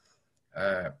has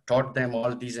taught them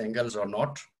all these angles or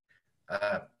not.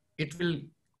 It will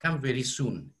come very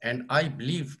soon. And I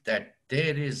believe that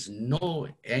there is no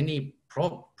any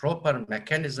proper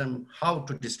mechanism how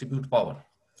to distribute power.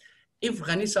 If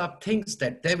Ghani Saab thinks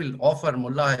that they will offer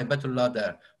Mullah Hibatullah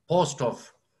the post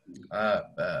of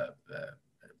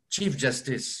Chief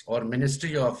Justice or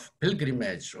Ministry of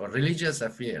Pilgrimage or Religious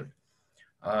Affairs,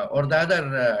 or the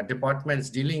other departments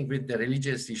dealing with the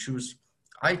religious issues,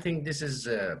 I think this is,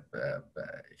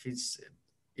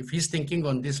 if he's thinking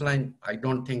on this line, I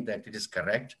don't think that it is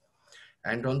correct.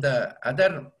 And on the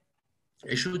other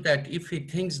issue, that if he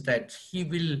thinks that he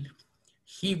will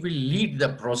lead the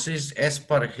process as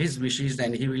per his wishes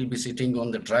and he will be sitting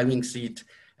on the driving seat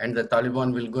and the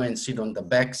Taliban will go and sit on the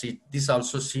back seat, this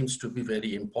also seems to be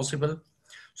very impossible.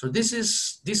 So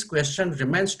this question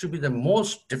remains to be the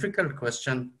most difficult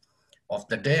question of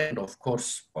the day and of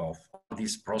course of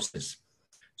this process.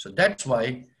 So that's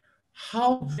why,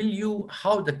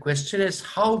 the question is,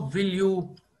 how will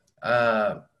you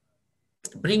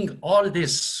bring all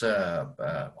these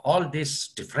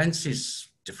differences,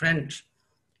 different,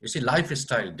 you see,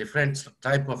 lifestyle, different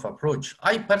type of approach.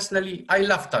 I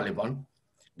love Taliban.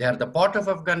 They are the part of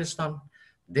Afghanistan.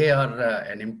 They are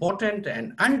an important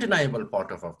and undeniable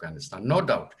part of Afghanistan, no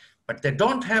doubt. But they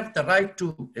don't have the right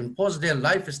to impose their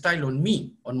lifestyle on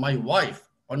me, on my wife,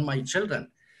 on my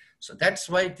children. So that's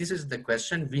why this is the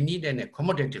question. We need an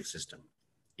accommodative system.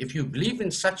 If you believe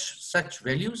in such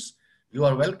values, you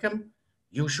are welcome.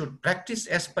 You should practice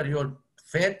as per your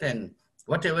faith and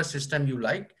whatever system you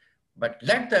like, but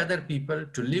let the other people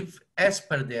to live as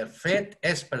per their faith,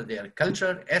 as per their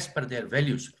culture, as per their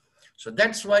values. So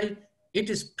that's why it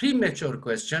is premature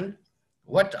question.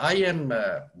 What I am,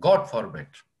 God forbid,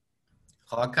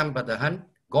 Hakam Badahan,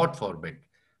 God forbid.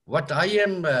 What I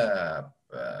am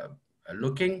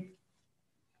looking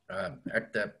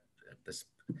at this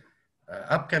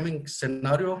upcoming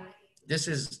scenario, this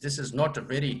is not a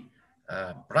very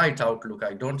bright outlook.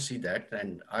 I don't see that.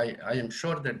 And I am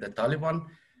sure that the Taliban,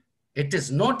 it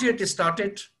is not yet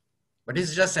started, but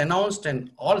it's just announced and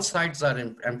all sides are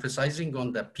emphasizing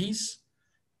on the peace,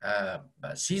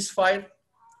 ceasefire.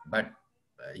 But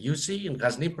you see in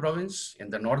Ghazni province, in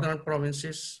the northern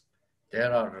provinces,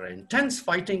 there are intense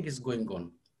fighting is going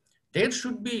on. They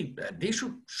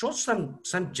should show some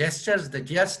gestures that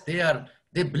yes,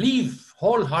 they believe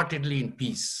wholeheartedly in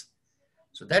peace.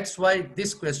 So that's why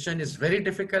this question is very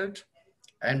difficult.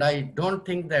 And I don't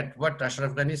think that what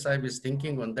Ashraf Ghani Sahib is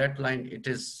thinking on that line,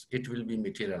 it will be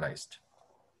materialized.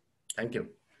 Thank you.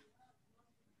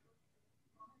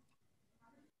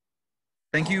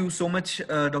 Thank you so much,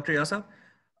 Dr. Yasa.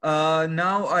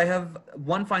 Now I have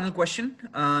one final question,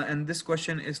 and this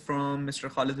question is from Mr.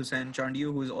 Khalid Hussain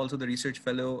Chandiyo, who is also the research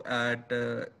fellow at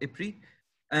IPRI.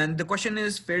 And the question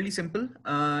is fairly simple,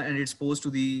 and it's posed to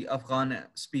the Afghan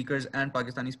speakers and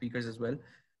Pakistani speakers as well.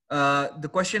 The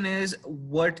question is,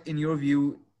 what, in your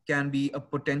view, can be a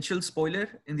potential spoiler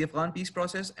in the Afghan peace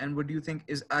process, and what do you think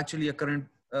is actually a current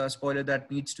spoiler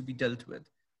that needs to be dealt with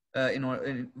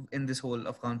in this whole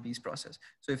Afghan peace process?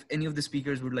 So if any of the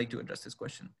speakers would like to address this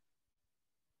question.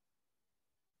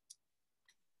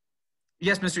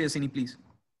 Yes, Mr. Yasini, please.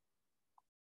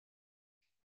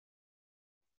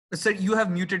 Sir, you have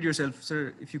muted yourself.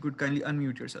 Sir, if you could kindly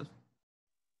unmute yourself.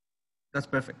 That's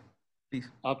perfect. Please.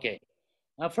 Okay.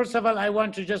 First of all, I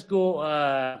want to just go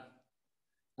a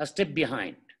step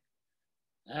behind.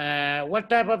 What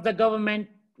type of the government,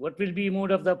 what will be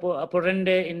mode of the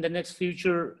operandi in the next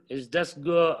future is just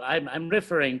go, I'm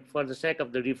referring for the sake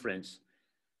of the reference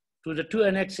to the two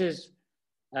annexes,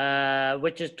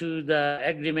 which is to the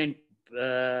agreement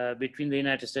between the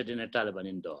United States and the Taliban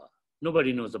in Doha.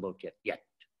 Nobody knows about it yet.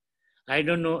 I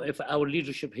don't know if our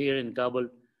leadership here in Kabul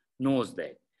knows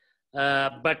that.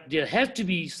 But there has to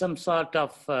be some sort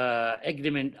of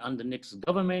agreement on the next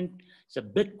government. It's a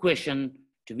big question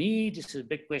to me. This is a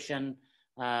big question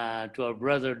to our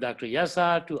brother, Dr.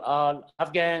 Yasa, to all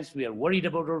Afghans. We are worried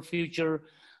about our future.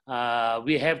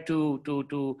 We have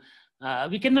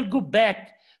we cannot go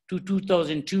back to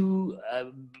 2002,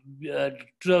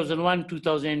 2001,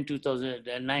 2000,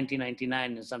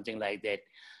 1999, and something like that.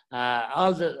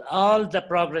 All the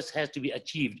progress has to be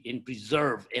achieved and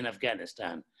preserved in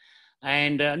Afghanistan.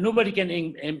 And nobody can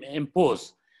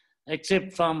impose,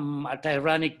 except from a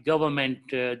tyrannic government,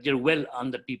 their will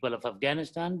on the people of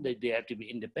Afghanistan. They have to be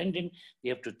independent, they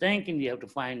have to think, and they have to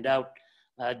find out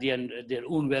their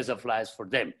own ways of life for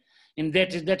them. And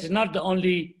that is not the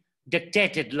only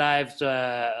dictated lives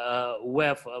way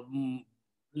of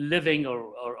living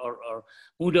or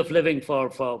mood of living for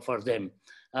them.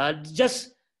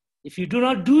 Just if you do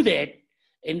not do that,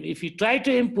 and if you try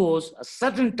to impose a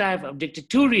certain type of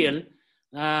dictatorial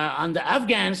on the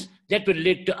Afghans, that will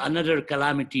lead to another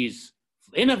calamities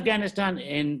in Afghanistan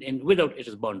and without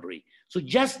its boundary. So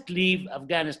just leave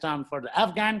Afghanistan for the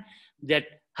Afghan,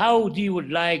 that how they would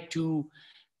like to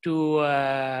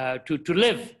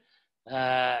live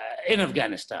in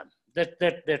Afghanistan.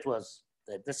 That was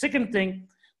the second thing,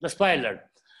 the spoiler.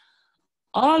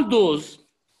 All those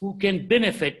who can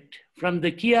benefit from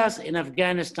the chaos in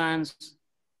Afghanistan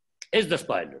is the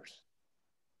spoilers.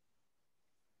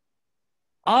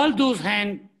 All those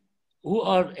hands who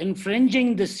are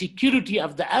infringing the security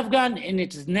of the Afghan and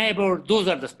its neighbor, those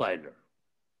are the spoilers.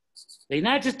 The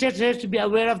United States has to be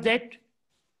aware of that.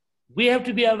 We have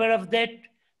to be aware of that.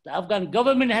 The Afghan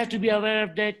government has to be aware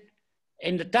of that.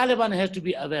 And the Taliban has to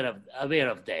be aware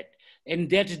of that. And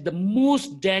that is the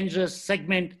most dangerous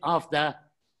segment of the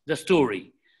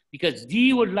story, because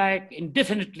they would like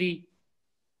indefinitely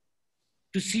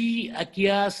to see a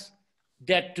chaos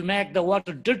that to make the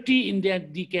water dirty, and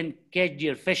then they can catch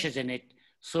their fishes in it.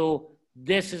 So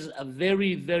this is a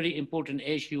very, very important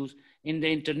issue in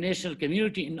the international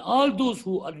community, and all those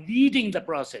who are leading the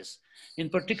process, in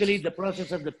particularly the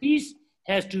process of the peace,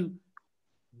 has to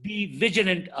be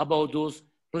vigilant about those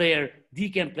players. They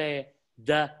can play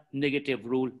the negative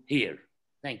role here.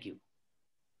 Thank you.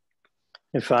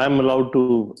 If I'm allowed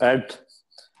to add,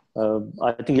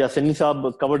 I think Yasini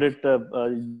Saab covered it.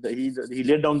 He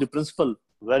laid down the principle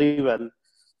very well,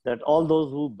 that all those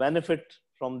who benefit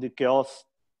from the chaos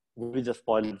will be the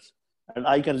spoilers. And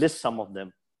I can list some of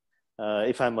them,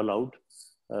 if I'm allowed.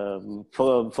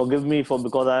 Forgive me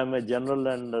because I am a general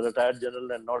and a retired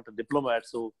general and not a diplomat.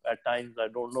 So at times I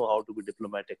don't know how to be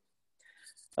diplomatic.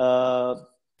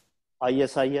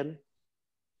 ISIL,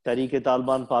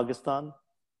 Tehreek-e-Taliban Pakistan,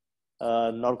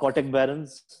 narcotic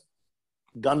barons,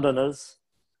 gun runners,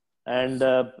 and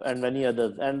many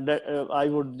others. And I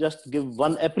would just give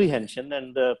one apprehension,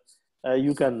 and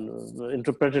you can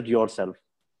interpret it yourself.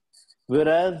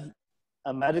 Whereas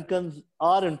Americans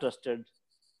are interested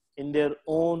in their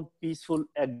own peaceful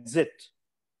exit,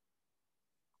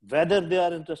 whether they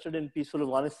are interested in peaceful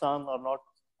Afghanistan or not,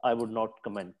 I would not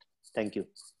comment. Thank you.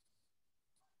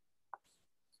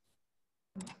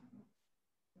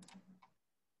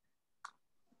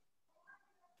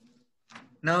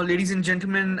 Now, ladies and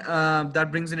gentlemen,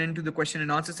 that brings an end to the question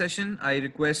and answer session. I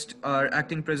request our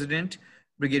acting president,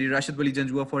 Brigadier Rashid Wali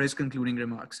Janjua, for his concluding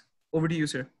remarks. Over to you,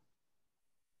 sir.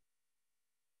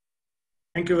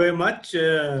 Thank you very much.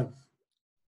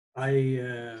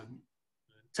 I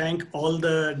thank all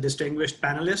the distinguished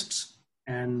panelists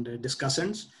and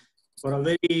discussants for a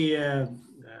very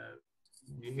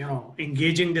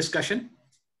engaging discussion.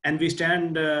 And we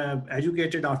stand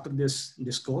educated after this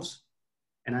discourse.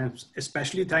 And I'm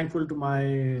especially thankful to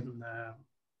my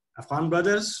Afghan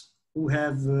brothers who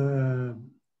have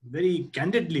very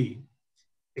candidly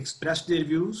expressed their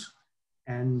views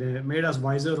and made us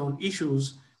wiser on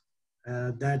issues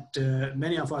that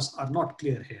many of us are not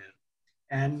clear here.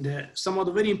 And some of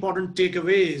the very important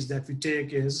takeaways that we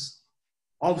take is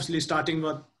obviously starting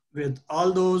with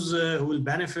all those who will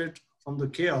benefit from the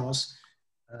chaos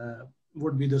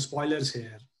would be the spoilers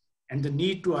here, and the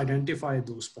need to identify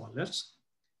those spoilers.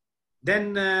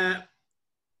 Then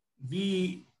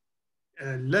we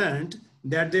learned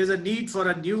that there's a need for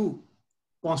a new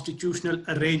constitutional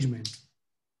arrangement,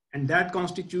 and that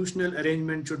constitutional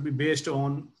arrangement should be based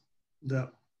on the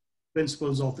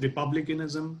principles of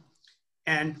republicanism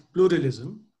and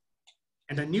pluralism,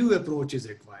 and a new approach is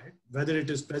required. Whether it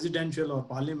is presidential or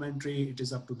parliamentary, it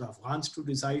is up to the Afghans to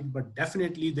decide, but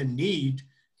definitely the need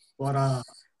for a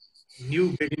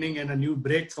new beginning and a new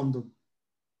break from the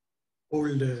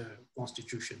old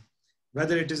constitution.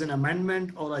 Whether it is an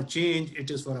amendment or a change, it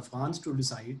is for Afghans to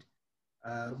decide,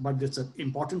 but it's an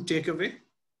important takeaway.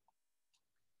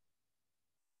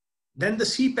 Then the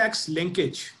CPEC's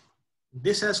linkage.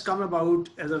 This has come about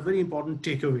as a very important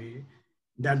takeaway,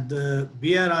 that the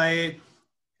BRI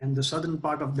and the southern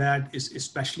part of that is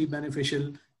especially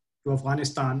beneficial to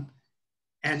Afghanistan,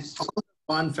 and all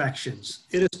the Afghan factions,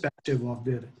 irrespective of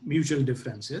their mutual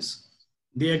differences,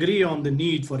 they agree on the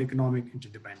need for economic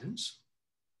interdependence.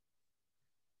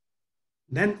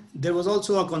 Then there was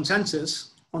also a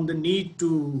consensus on the need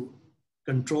to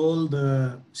control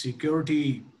the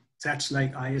security threats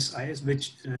like ISIS,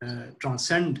 which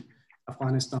transcend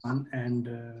Afghanistan and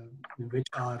which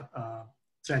are a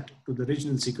threat to the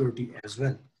regional security as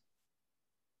well.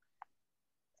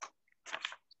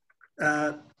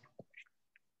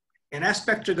 An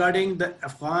aspect regarding the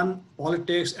Afghan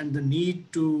politics and the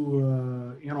need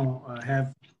to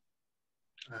have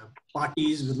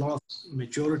parties with a lot of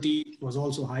maturity was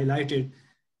also highlighted,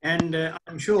 and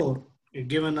I'm sure,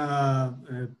 given a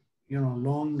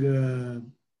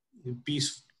long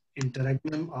peace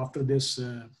interregnum after this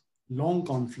long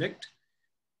conflict,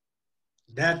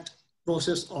 that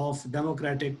process of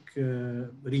democratic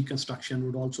reconstruction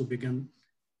would also begin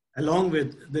along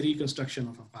with the reconstruction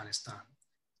of Afghanistan.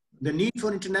 The need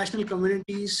for international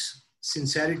communities,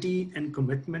 sincerity and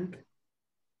commitment,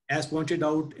 as pointed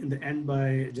out in the end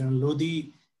by General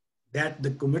Lodi, that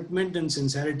the commitment and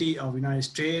sincerity of the United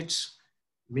States,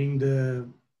 being the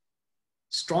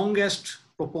strongest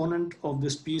proponent of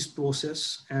this peace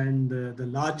process and the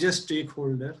largest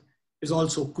stakeholder, is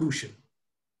also crucial.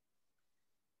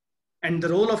 And the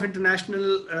role of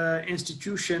international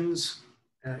institutions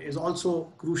is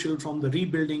also crucial from the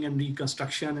rebuilding and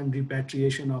reconstruction and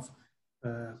repatriation of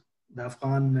the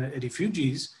Afghan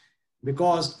refugees,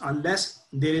 because unless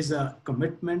there is a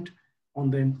commitment on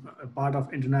the part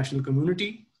of international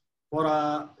community for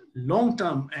a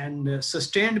long-term and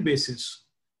sustained basis,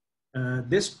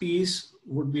 this peace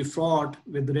would be fraught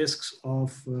with risks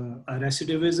of a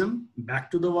recidivism back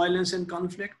to the violence and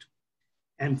conflict.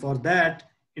 And for that,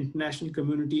 international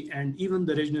community and even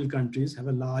the regional countries have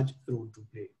a large role to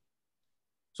play.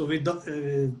 So with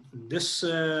this,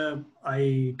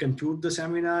 I conclude the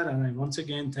seminar, and I once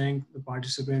again thank the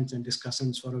participants and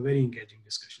discussants for a very engaging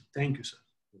discussion. Thank you, sir.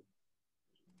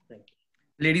 Thank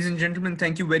you. Ladies and gentlemen,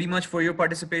 thank you very much for your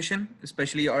participation,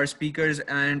 especially our speakers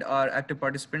and our active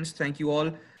participants. Thank you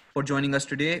all for joining us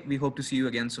today. We hope to see you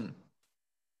again soon.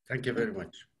 Thank you very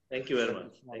much. Thank you very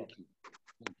much. Thank you.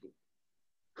 Thank you.